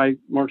Mark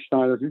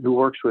Snyder, who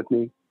works with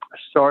me,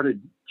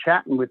 started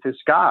chatting with this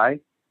guy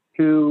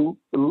who,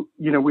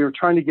 we were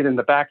trying to get in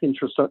the back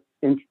entrance of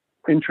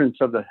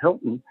the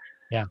Hilton.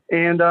 Yeah.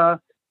 And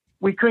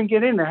we couldn't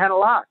get in. They had a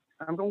lock.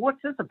 I'm going,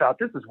 what's this about?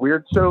 This is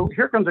weird. So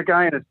here comes a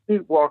guy in a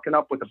suit walking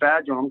up with a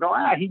badge on. I'm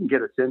going, he can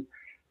get us in.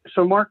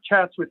 So Mark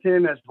chats with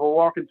him as we're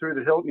walking through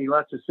the Hilton. He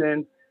lets us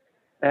in.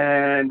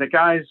 And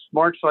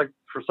Mark's like,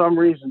 for some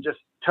reason, just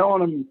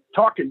telling him,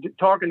 talking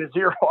his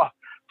ear off.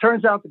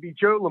 Turns out to be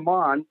Joe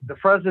Lamont, the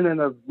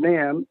president of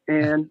NAM.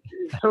 And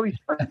so he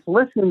starts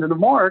listening to the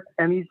Mark,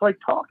 and he's like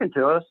talking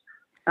to us.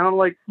 And I'm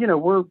like,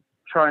 we're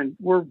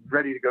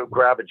ready to go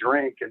grab a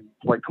drink. And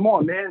like, come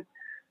on, man.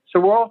 So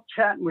we're all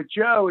chatting with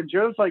Joe, and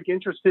Joe's like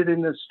interested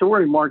in this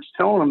story Mark's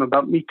telling him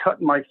about me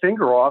cutting my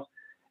finger off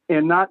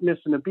and not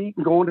missing a beat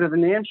and going to the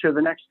NAM show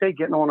the next day,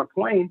 getting on a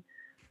plane.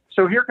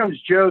 So here comes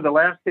Joe, the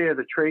last day of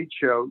the trade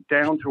show,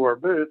 down to our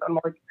booth. I'm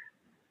like,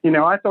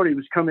 I thought he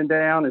was coming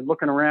down and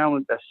looking around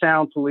with the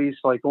sound police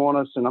like on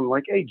us. And I'm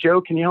like, hey,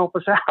 Joe, can you help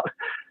us out?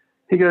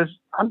 He goes,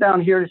 I'm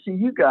down here to see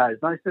you guys.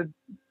 And I said,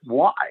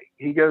 why?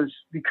 He goes,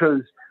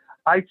 because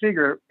I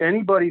figure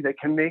anybody that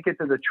can make it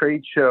to the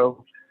trade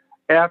show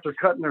after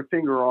cutting their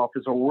finger off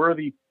is a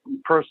worthy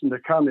person to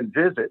come and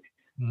visit.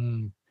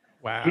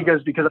 Wow. He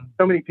goes, because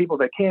so many people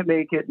that can't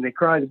make it and they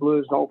cry the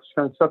blues and all this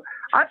kind of stuff.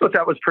 I thought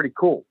that was pretty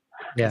cool.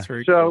 Yeah. That's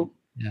very cool.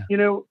 Yeah.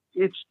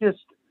 It's just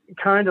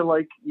kind of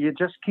like you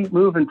just keep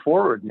moving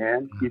forward,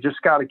 man. You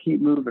just got to keep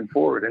moving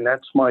forward. And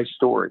that's my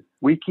story.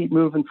 We keep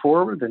moving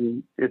forward,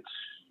 and it's,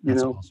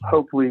 awesome.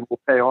 hopefully will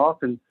pay off.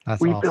 And That's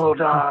we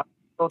awesome.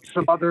 built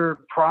some other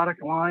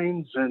product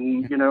lines,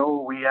 and,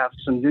 we have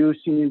some new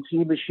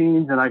CNC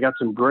machines, and I got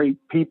some great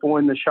people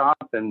in the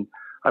shop. And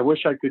I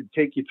wish I could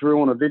take you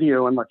through on a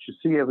video and let you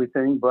see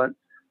everything, but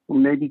we'll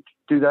maybe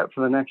do that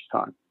for the next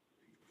time.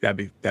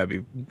 That'd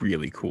be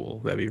really cool.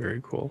 That'd be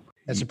very cool.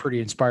 That's a pretty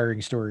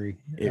inspiring story.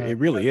 It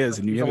really is.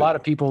 And there's a lot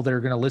of people that are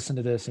going to listen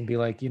to this and be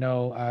like,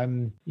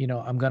 I'm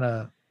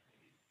gonna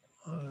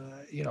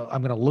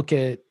look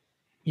at,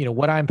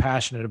 what I'm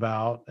passionate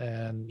about,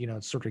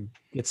 and, sort of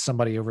get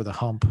somebody over the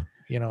hump,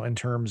 in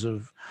terms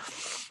of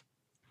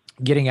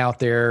getting out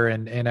there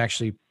and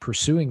actually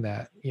pursuing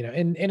that,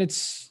 and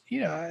it's,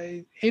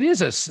 it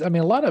is a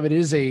lot of it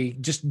is a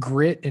just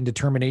grit and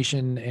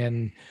determination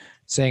and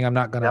saying, I'm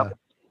not gonna,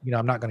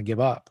 I'm not going to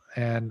give up.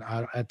 And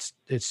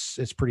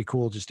it's pretty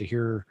cool just to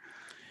hear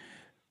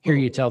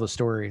you tell the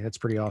story. That's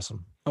pretty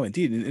awesome. Oh,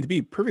 indeed. And to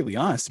be perfectly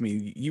honest, I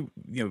mean, you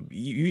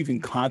even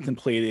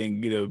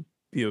contemplating,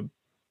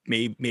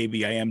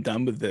 maybe I am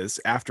done with this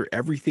after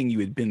everything you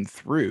had been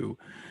through.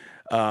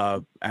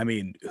 I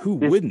mean, who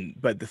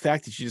wouldn't? But the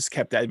fact that you just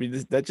kept that,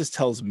 that just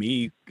tells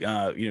me,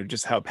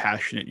 just how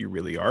passionate you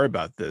really are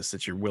about this,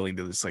 that you're willing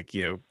to just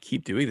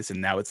keep doing this. And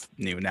now it's,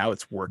 now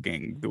it's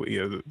working the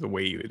way, the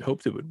way you had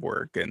hoped it would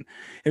work. And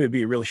it would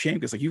be a real shame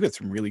because you got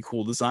some really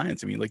cool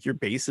designs. I mean, your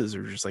bases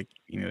are just I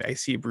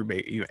see a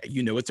Brubaker,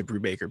 it's a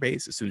Brubaker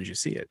base as soon as you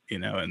see it,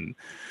 and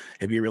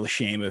it'd be a real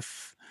shame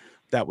if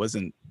that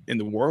wasn't in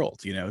the world,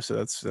 so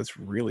that's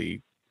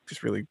really,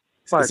 just really,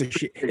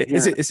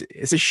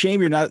 it's a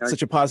shame you're not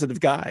such a positive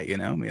guy, I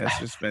mean, that's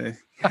just been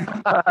and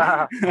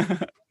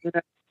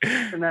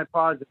that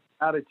positive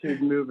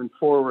attitude moving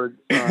forward,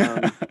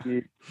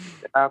 you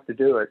have to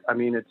do it. I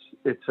mean,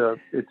 it's an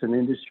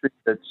industry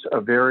that's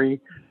a very,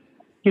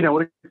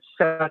 it's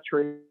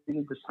saturated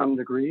to some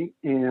degree,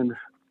 and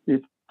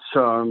it's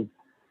the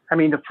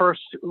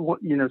first,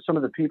 some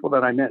of the people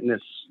that I met in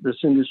this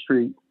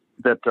industry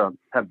that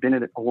have been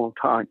in it a long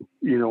time,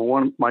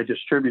 my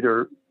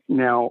distributor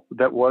now,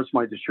 that was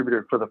my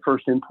distributor for the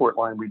first import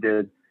line we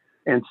did,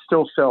 and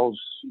still sells,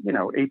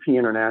 AP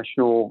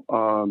International,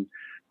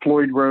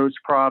 Floyd Rose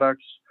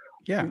products.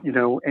 Yeah.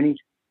 Andy's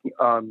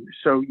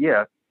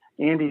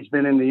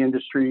been in the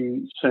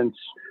industry since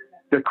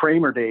the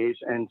Kramer days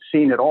and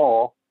seen it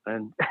all.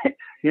 And,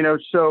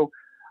 so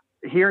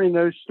hearing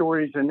those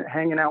stories and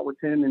hanging out with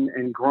him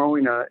and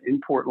growing an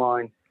import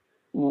line,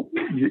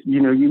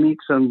 you meet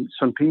some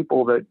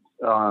people that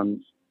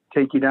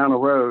take you down a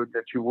road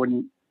that you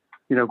wouldn't,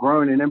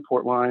 growing an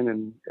import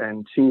line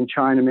and seeing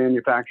China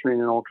manufacturing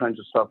and all kinds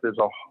of stuff is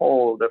a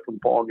whole different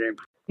ballgame.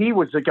 He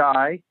was the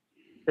guy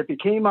that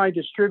became my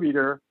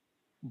distributor,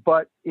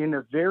 but in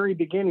the very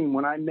beginning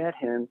when I met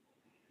him,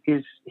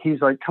 he's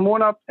like, come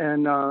on up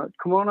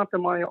to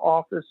my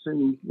office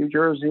in New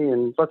Jersey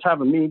and let's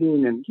have a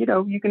meeting. And,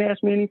 you can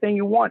ask me anything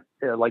you want.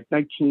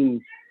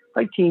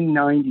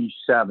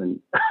 1997.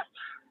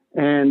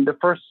 And the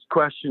first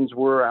questions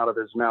were out of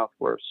his mouth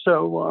were,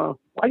 so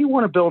why do you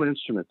want to build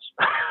instruments?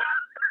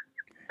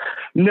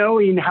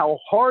 Knowing how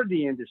hard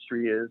the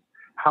industry is,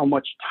 how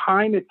much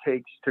time it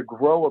takes to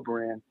grow a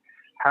brand,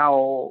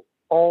 how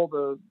all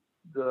the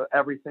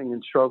everything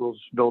and struggles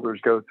builders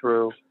go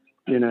through,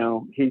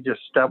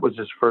 that was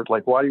his first,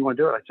 why do you want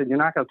to do it? I said, you're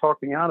not going to talk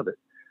me out of it.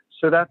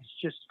 So that's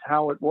just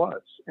how it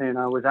was. And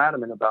I was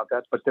adamant about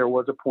that. But there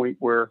was a point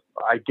where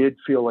I did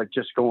feel like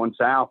just going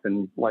south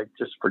and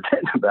just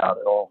forgetting about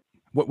it all.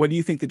 What do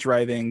you think the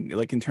driving,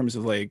 in terms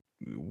of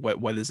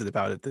what is it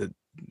about it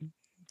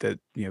that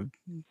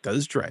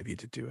does drive you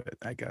to do it,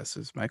 I guess,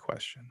 is my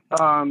question.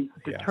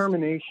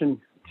 Determination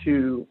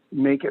to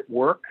make it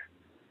work.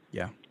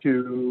 Yeah.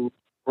 To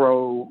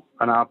grow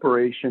run an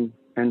operation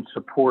and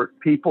support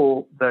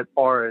people that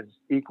are as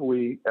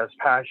equally as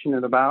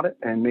passionate about it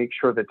and make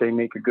sure that they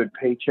make a good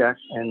paycheck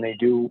and they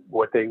do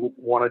what they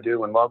want to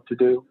do and love to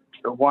do.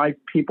 So why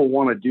people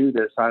want to do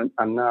this,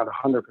 I'm not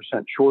 100%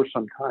 sure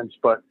sometimes,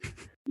 but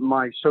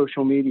my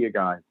social media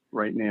guy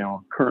right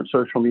now, current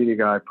social media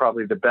guy,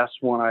 probably the best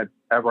one I've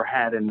ever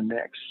had in the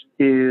mix,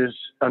 is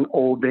an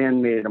old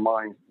bandmate of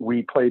mine.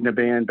 We played in a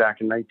band back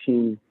in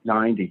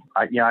 1990.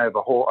 I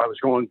was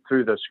going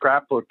through the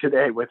scrapbook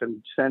today with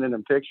him, sending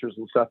him pictures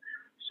and stuff.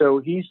 So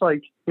he's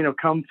like,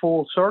 come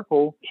full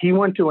circle. He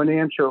went to a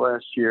NAMM show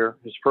last year,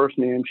 his first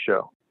NAMM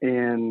show,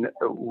 and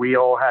we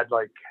all had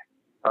like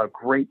a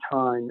great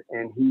time.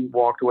 And he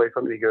walked away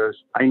from it. He goes,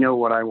 I know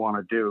what I want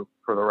to do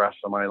for the rest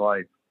of my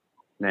life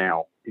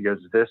now. He goes,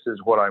 this is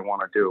what I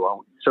want to do.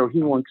 So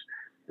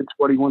it's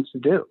what he wants to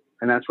do.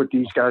 And that's what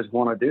these guys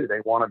want to do.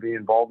 They want to be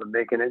involved in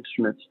making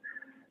instruments.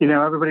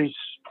 Everybody's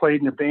played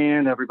in a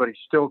band. Everybody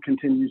still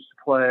continues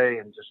to play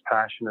and just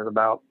passionate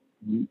about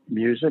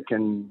music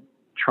and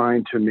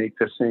trying to make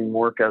this thing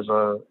work as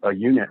a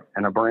unit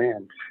and a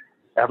brand.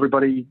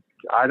 Everybody,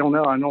 I don't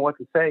know what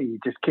to say. You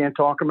just can't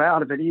talk them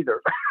out of it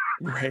either.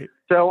 Right.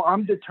 So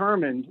I'm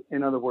determined,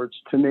 in other words,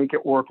 to make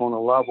it work on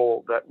a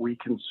level that we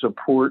can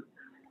support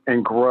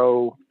and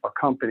grow a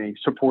company,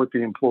 support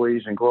the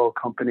employees and grow a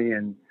company,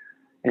 and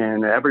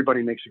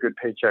everybody makes a good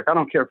paycheck. I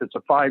don't care if it's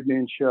a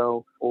 5-man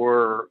show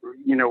or,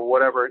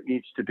 whatever it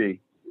needs to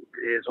be.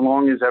 As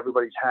long as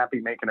everybody's happy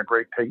making a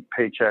great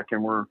paycheck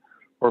and we're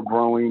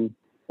growing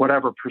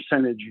whatever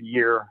percentage a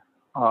year,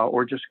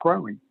 or just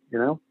growing,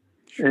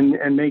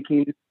 and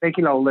making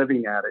a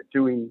living at it,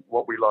 doing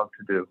what we love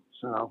to do.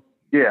 So,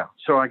 yeah.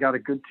 So I got a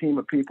good team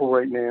of people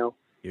right now.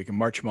 You can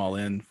march them all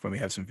in when we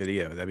have some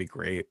video. That'd be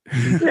great.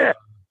 Yeah.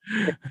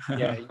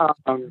 Yeah,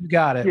 you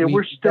got it. Yeah,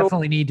 we still,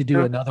 definitely need to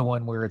do another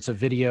one where it's a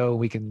video.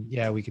 We can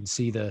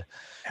see you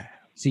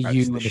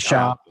in the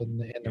shop and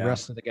the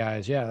rest of the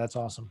guys. Yeah, that's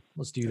awesome.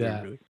 Let's do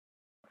that.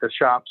 The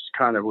shop's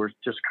we're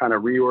just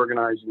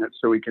reorganizing it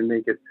so we can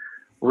make it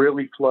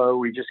really flow.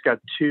 We just got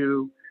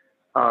 2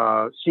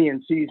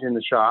 CNCs in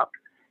the shop,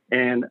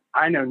 and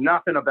I know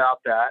nothing about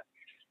that.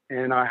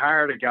 And I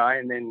hired a guy,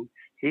 and then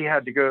he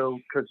had to go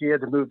because he had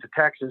to move to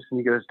Texas. And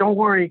he goes, "Don't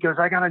worry." He goes,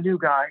 "I got a new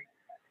guy."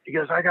 He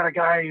goes, "I got a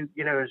guy who,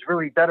 is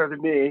really better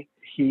than me."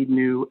 He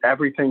knew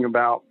everything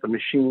about the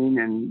machine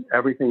and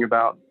everything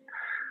about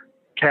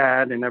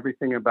CAD and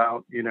everything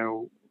about,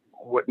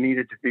 what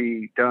needed to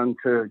be done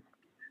to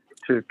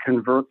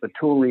convert the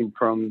tooling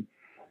from,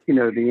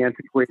 the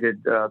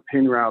antiquated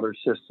pin router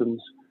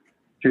systems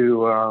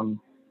to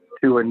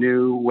a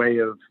new way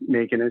of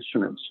making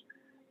instruments.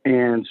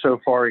 And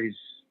so far he's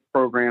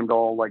programmed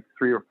all like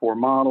 3 or 4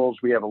 models.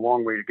 We have a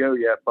long way to go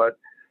yet, but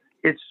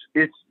it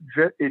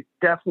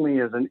definitely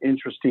is an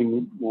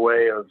interesting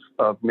way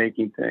of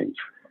making things.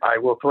 I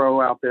will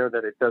throw out there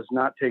that it does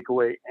not take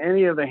away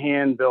any of the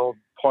hand-built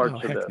parts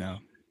of this. No.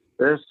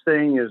 This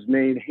thing is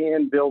made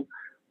hand-built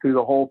through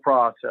the whole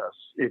process.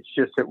 It's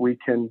just that we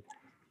can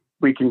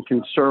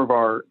conserve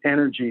our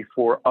energy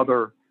for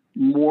other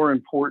more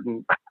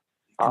important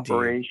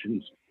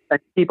operations and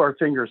keep our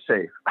fingers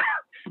safe.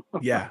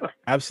 Yeah,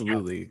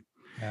 absolutely.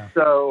 Yeah.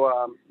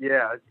 So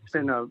it's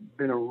been a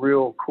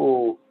real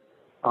cool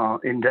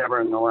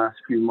endeavor in the last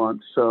few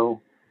months.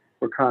 So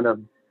we're kind of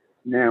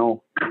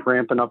now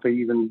ramping up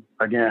even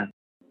again.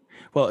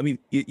 Well, I mean,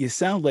 you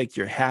sound like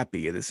you're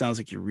happy, and it sounds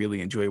like you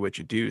really enjoy what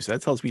you do. So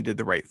that tells me you did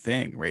the right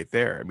thing right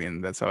there. I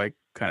mean, that's how I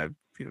kind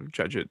of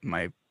judge it in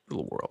my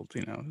little world,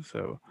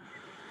 So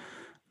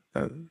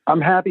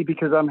I'm happy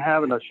because I'm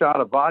having a shot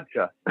of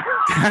vodka.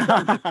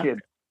 I'm just kidding.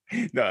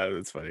 No,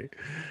 that's funny.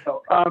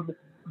 So,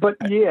 but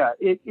yeah,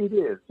 it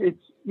is.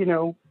 It's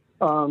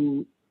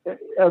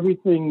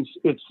everything's.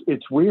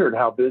 It's weird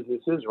how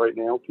business is right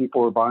now.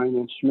 People are buying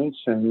instruments,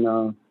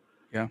 and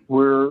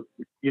we're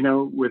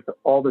with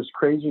all this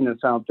craziness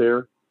out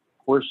there,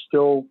 we're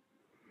still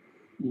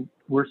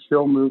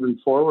moving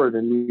forward,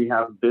 and we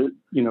have good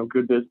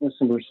business,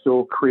 and we're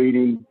still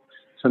creating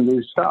some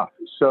new stuff.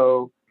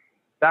 So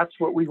that's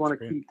what we want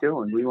to keep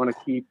doing. We want to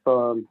keep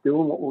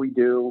doing what we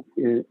do,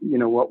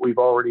 what we've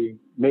already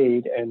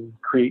made, and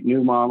create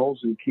new models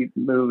and keep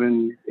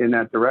moving in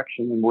that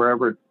direction. And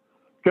wherever it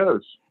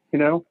goes,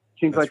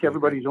 seems like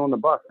everybody's on the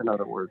bus. In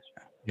other words,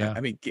 yeah.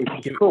 I mean,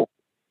 cool.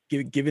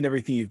 Given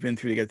everything you've been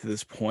through to get to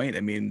this point, I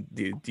mean,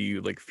 do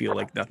you feel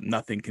like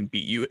nothing can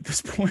beat you at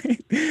this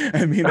point?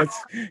 I mean,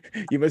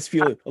 you must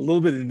feel a little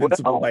bit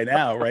invincible by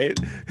now, right?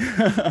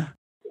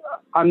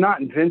 I'm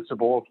not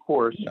invincible, of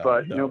course,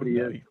 but nobody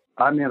is.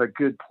 I'm at a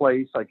good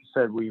place. Like I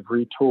said, we've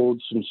retooled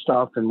some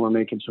stuff and we're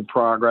making some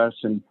progress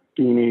and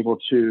being able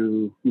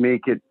to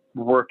make it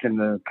work in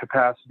the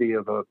capacity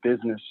of a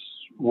business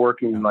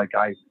working like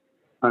I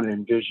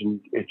envisioned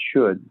it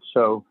should.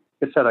 So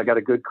like I said, I got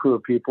a good crew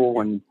of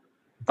people, and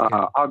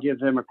I'll give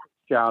them a quick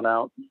shout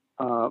out.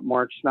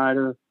 Mark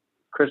Snyder,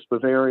 Chris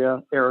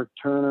Bavaria, Eric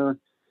Turner,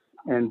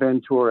 and Ben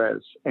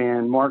Torres.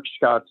 And Mark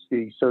Scott's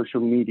the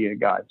social media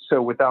guy.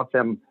 So without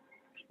them,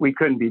 we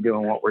couldn't be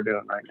doing what we're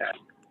doing right now.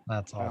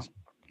 That's awesome.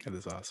 That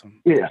is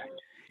awesome. Yeah.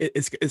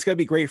 it's got to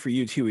be great for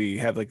you too. You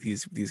have like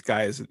these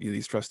guys,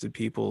 these trusted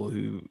people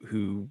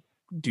who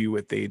do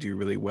what they do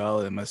really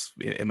well. It must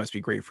be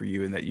great for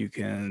you, and that you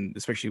can,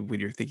 especially when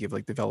you're thinking of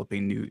like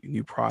developing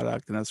new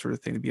product and that sort of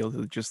thing, to be able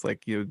to just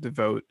like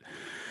devote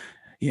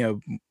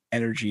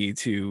energy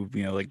to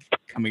like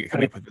coming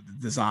up with a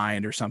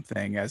design or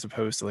something, as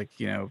opposed to like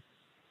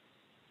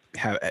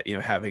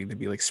having to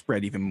be like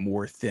spread even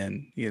more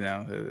thin.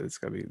 It's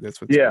gotta be, that's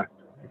what's Yeah, great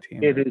about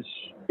your team. it is.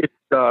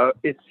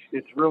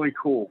 It's really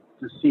cool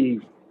to see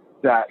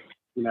that.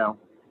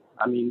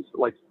 I mean,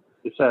 like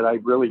I said, I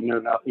really know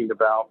nothing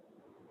about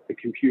the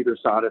computer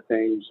side of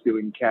things,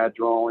 doing CAD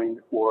drawing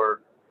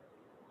or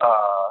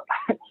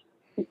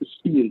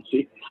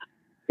CNC,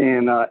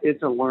 and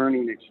it's a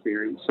learning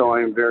experience. So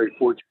I am very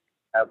fortunate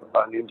to have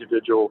an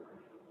individual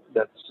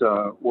that's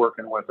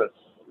working with us,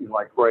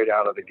 like right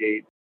out of the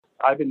gate.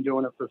 I've been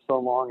doing it for so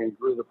long and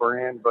grew the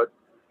brand, but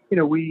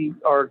we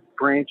are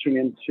branching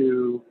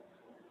into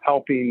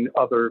helping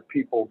other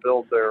people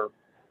build their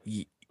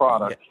Yeah,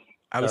 products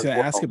I was as going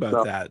to ask well. about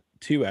So, that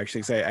too,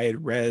 actually, because I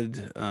had read,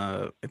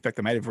 in fact,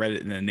 I might have read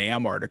it in a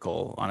NAM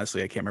article.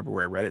 Honestly, I can't remember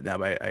where I read it now,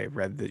 but I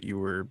read that you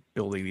were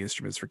building the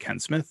instruments for Ken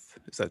Smith.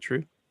 Is that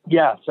true?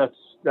 yes,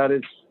 that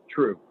is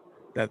true.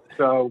 That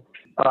So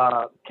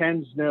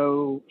Ken's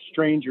no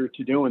stranger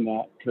to doing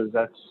that, because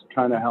that's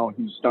kind of how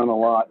he's done a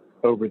lot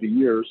over the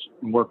years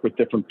and worked with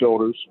different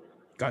builders,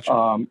 Gotcha.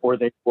 or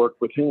they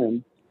worked with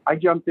him. I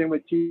jumped in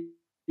with two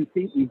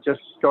feet and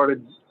just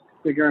started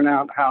figuring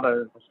out how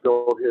to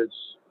build his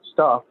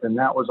stuff, and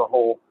that's a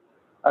whole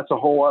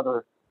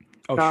other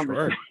Oh,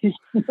 conversation.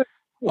 sure.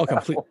 Oh,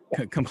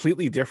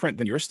 completely different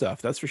than your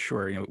stuff. That's for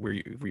sure. Where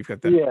you've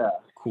got that Yeah.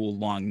 cool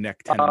long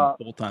neck tenon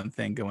bolt-on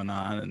thing going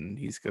on, and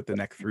he's got the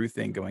neck through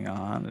thing going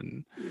on,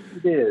 and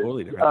It is.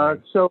 totally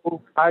different thing.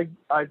 So I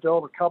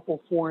built a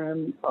couple for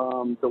him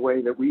the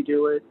way that we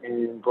do it,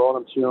 and brought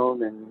them to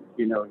him, and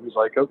he's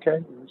like,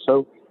 okay.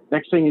 So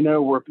next thing you know,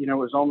 it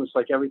was almost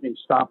like everything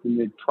stopped in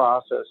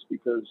mid-process,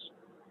 because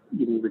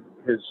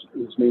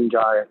his main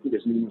guy, I think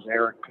his name was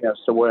Eric,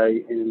 passed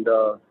away, and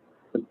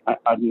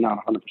I'm not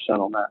 100%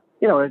 on that.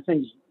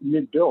 Everything's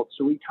mid-build,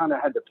 so we kind of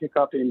had to pick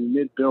up in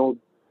mid-build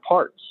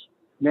parts,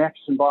 necks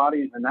and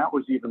bodies, and that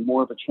was even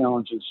more of a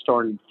challenge than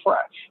starting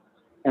fresh.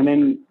 And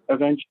then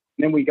eventually,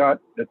 we got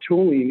the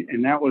tooling,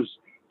 and that was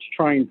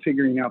trying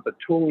figuring out the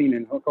tooling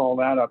and hook all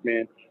that up,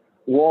 man.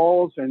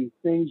 Walls and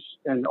things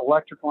and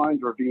electric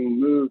lines were being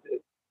moved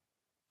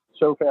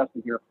so fast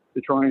in here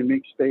to try and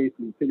make space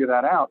and figure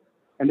that out.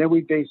 And then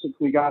we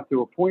basically got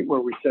to a point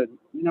where we said,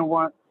 you know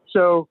what?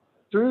 So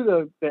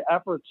through the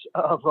efforts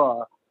of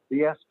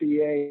the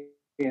SBA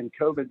and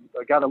COVID,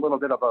 I got a little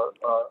bit of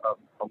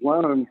a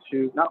loan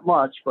to, not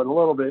much, but a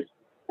little bit.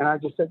 And I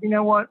just said, you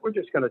know what? We're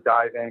just going to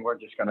dive in. We're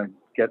just going to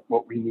get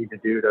what we need to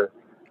do to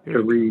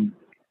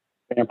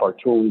revamp our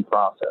tooling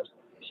process.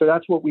 So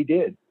that's what we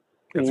did.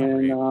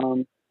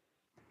 And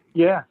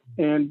yeah,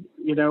 and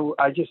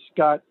I just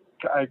got.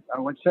 Like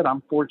I said,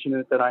 I'm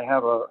fortunate that I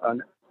have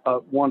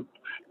one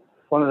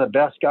of the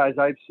best guys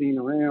I've seen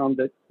around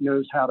that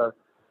knows how to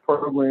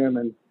program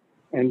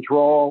and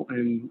draw,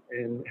 and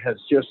has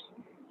just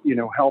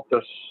helped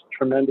us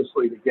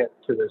tremendously to get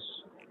to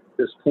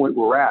this point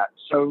we're at.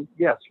 So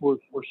yes, we're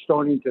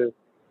starting to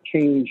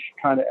change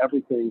kind of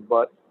everything,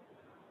 but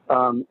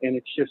and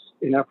it's just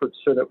an effort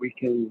so that we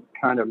can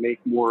kind of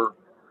make more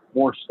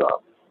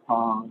stuff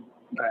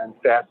and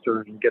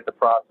faster and get the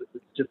process.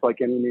 It's just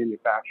like any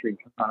manufacturing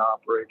kind of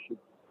operation.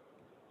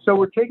 So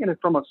we're taking it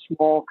from a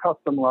small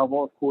custom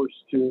level, of course,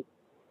 to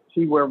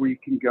see where we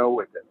can go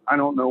with it. I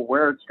don't know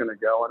where it's going to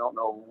go. I don't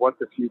know what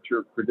the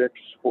future predicts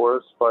for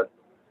us, but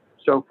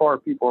so far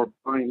people are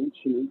buying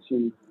instruments,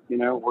 and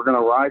we're going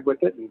to ride with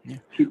it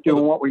and keep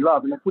doing what we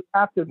love. And if we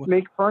have to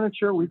make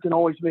furniture, we can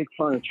always make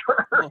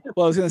furniture.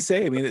 Well, I was going to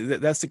say, I mean,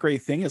 that's the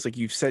great thing, is like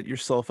you've set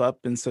yourself up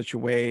in such a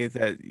way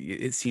that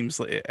it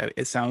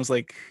sounds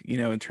like,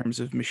 in terms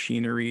of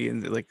machinery,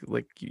 and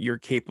like you're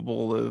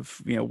capable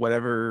of,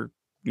 whatever,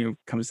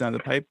 comes down the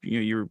pipe,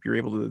 you're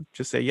able to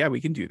just say, yeah, we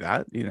can do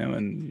that,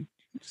 and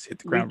just hit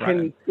the ground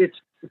running.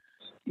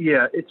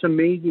 It's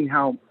amazing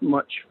how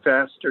much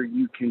faster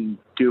you can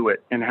do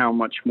it and how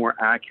much more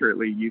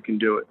accurately you can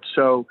do it.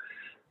 So,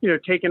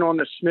 taking on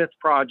the Smith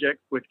project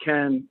with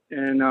Ken,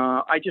 and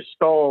I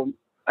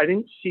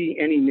didn't see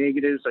any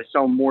negatives. I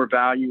saw more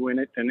value in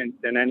it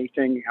than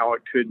anything, how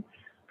it could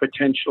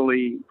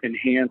potentially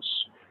enhance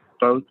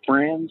both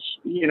brands.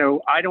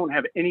 I don't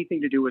have anything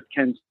to do with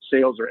Ken's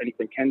sales or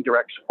anything. Ken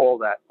directs all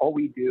that. All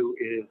we do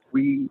is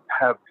we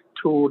have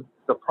tooled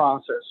the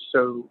process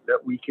so that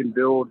we can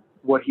build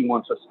what he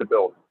wants us to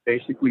build.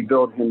 Basically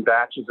build him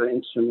batches of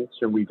instruments,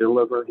 and we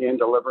hand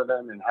deliver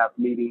them and have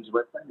meetings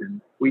with them.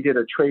 And we did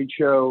a trade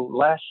show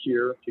last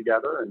year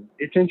together, and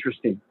it's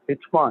interesting.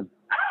 It's fun.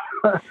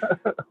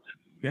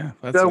 Yeah.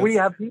 So we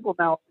have people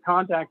now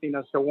contacting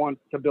us that want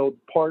to build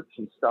parts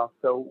and stuff.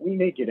 So we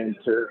may get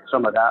into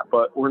some of that,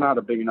 but we're not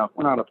a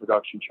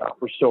production shop.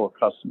 We're still a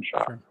custom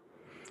shop. Sure.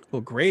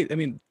 Well, great. I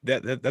mean,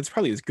 that's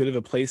probably as good of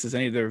a place as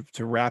any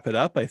to wrap it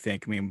up, I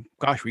think. I mean,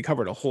 gosh, we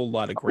covered a whole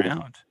lot of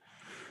ground,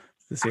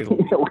 to say the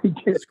least. Yeah, we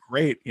did. It's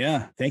great.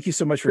 Yeah. Thank you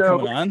so much for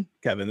coming on,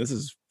 Kevin. This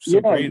is so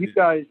Yeah, great. you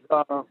guys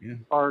Yeah.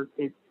 are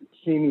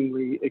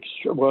seemingly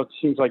well. It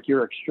seems like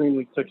you're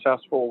extremely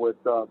successful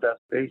with Best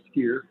Base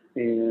Gear,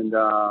 and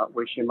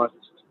wish you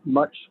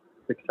much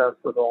success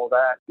with all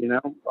that. You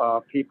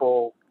know,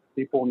 people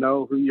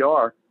know who you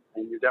are,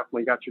 and you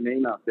definitely got your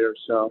name out there.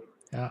 So.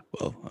 Yeah.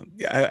 Well,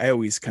 I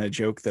always kind of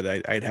joke that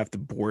I'd have to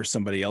bore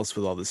somebody else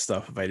with all this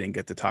stuff if I didn't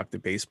get to talk to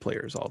bass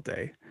players all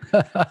day.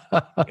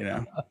 You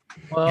know.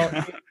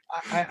 Well,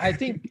 I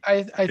think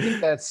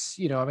that's,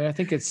 you know, I mean, I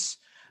think there's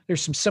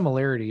some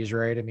similarities,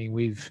 right? I mean,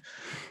 we've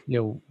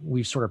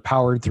sort of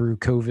powered through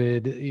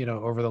COVID, you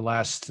know, over the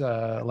last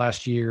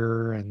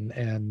year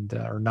and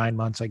or 9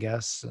 months, I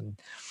guess. And,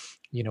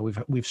 you know,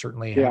 we've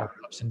certainly had our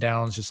ups and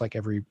downs, just like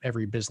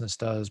every business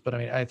does. But I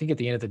mean, I think at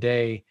the end of the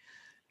day,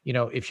 you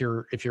know, if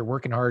you're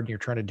working hard and you're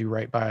trying to do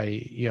right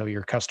by, you know,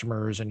 your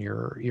customers and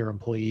your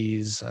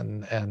employees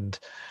and,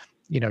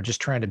 you know,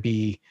 just trying to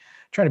be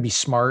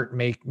smart,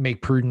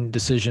 make prudent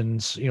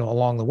decisions, you know,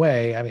 along the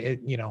way. I mean, it,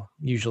 you know,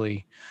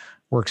 usually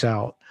works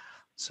out.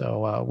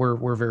 So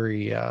we're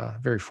very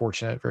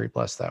fortunate, very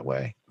blessed that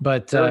way.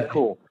 But Very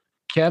cool.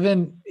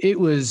 Kevin, it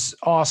was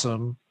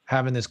awesome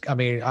having this. I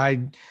mean,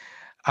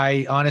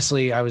 I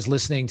honestly, I was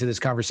listening to this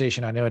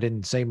conversation. I know I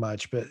didn't say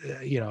much, but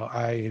you know,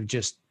 I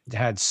just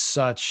had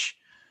such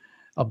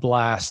a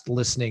blast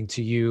listening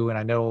to you. And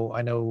I know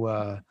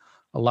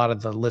a lot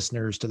of the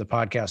listeners to the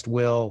podcast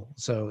will.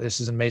 So this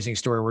is an amazing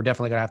story. We're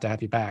definitely gonna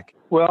have you back.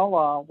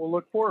 Well, we'll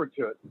look forward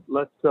to it.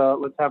 Let's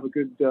have a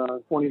good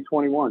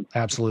 2021.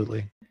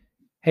 Absolutely.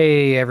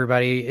 Hey,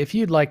 everybody. If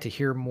you'd like to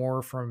hear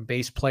more from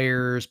bass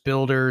players,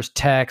 builders,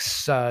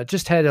 techs,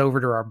 just head over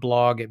to our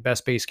blog at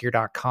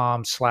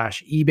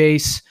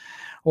bestbassgear.com/ebass.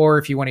 Or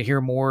if you want to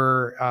hear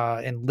more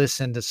and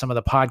listen to some of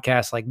the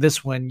podcasts like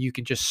this one, you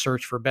can just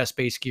search for Best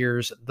Bass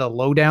Gear's The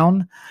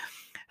Lowdown.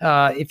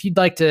 If you'd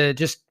like to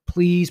just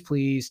please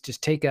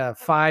just take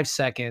 5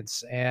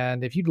 seconds.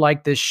 And if you'd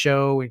like this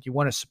show, if you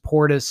want to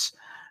support us,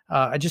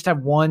 I just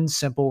have one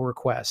simple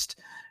request.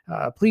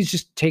 Please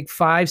just take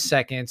 5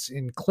 seconds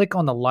and click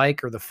on the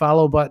like or the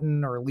follow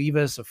button or leave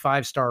us a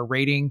 5-star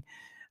rating.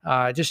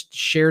 Just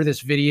share this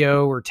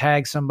video or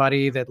tag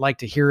somebody that'd like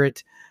to hear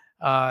it.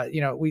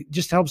 You know, we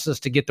just helps us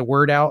to get the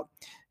word out.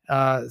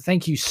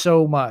 Thank you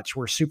so much.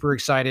 We're super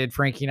excited.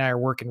 Frankie and I are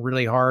working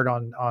really hard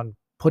on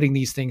putting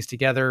these things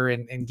together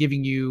and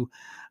giving you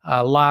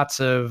lots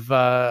of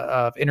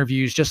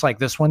interviews just like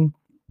this one.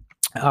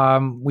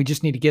 We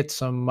just need to get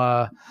some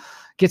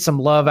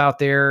love out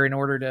there in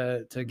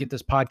order to get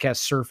this podcast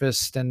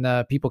surfaced,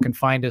 and people can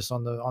find us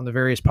on the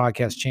various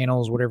podcast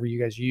channels, whatever you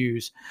guys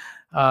use.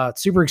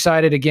 Super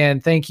excited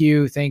again. Thank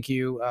you.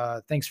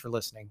 Thanks for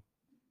listening.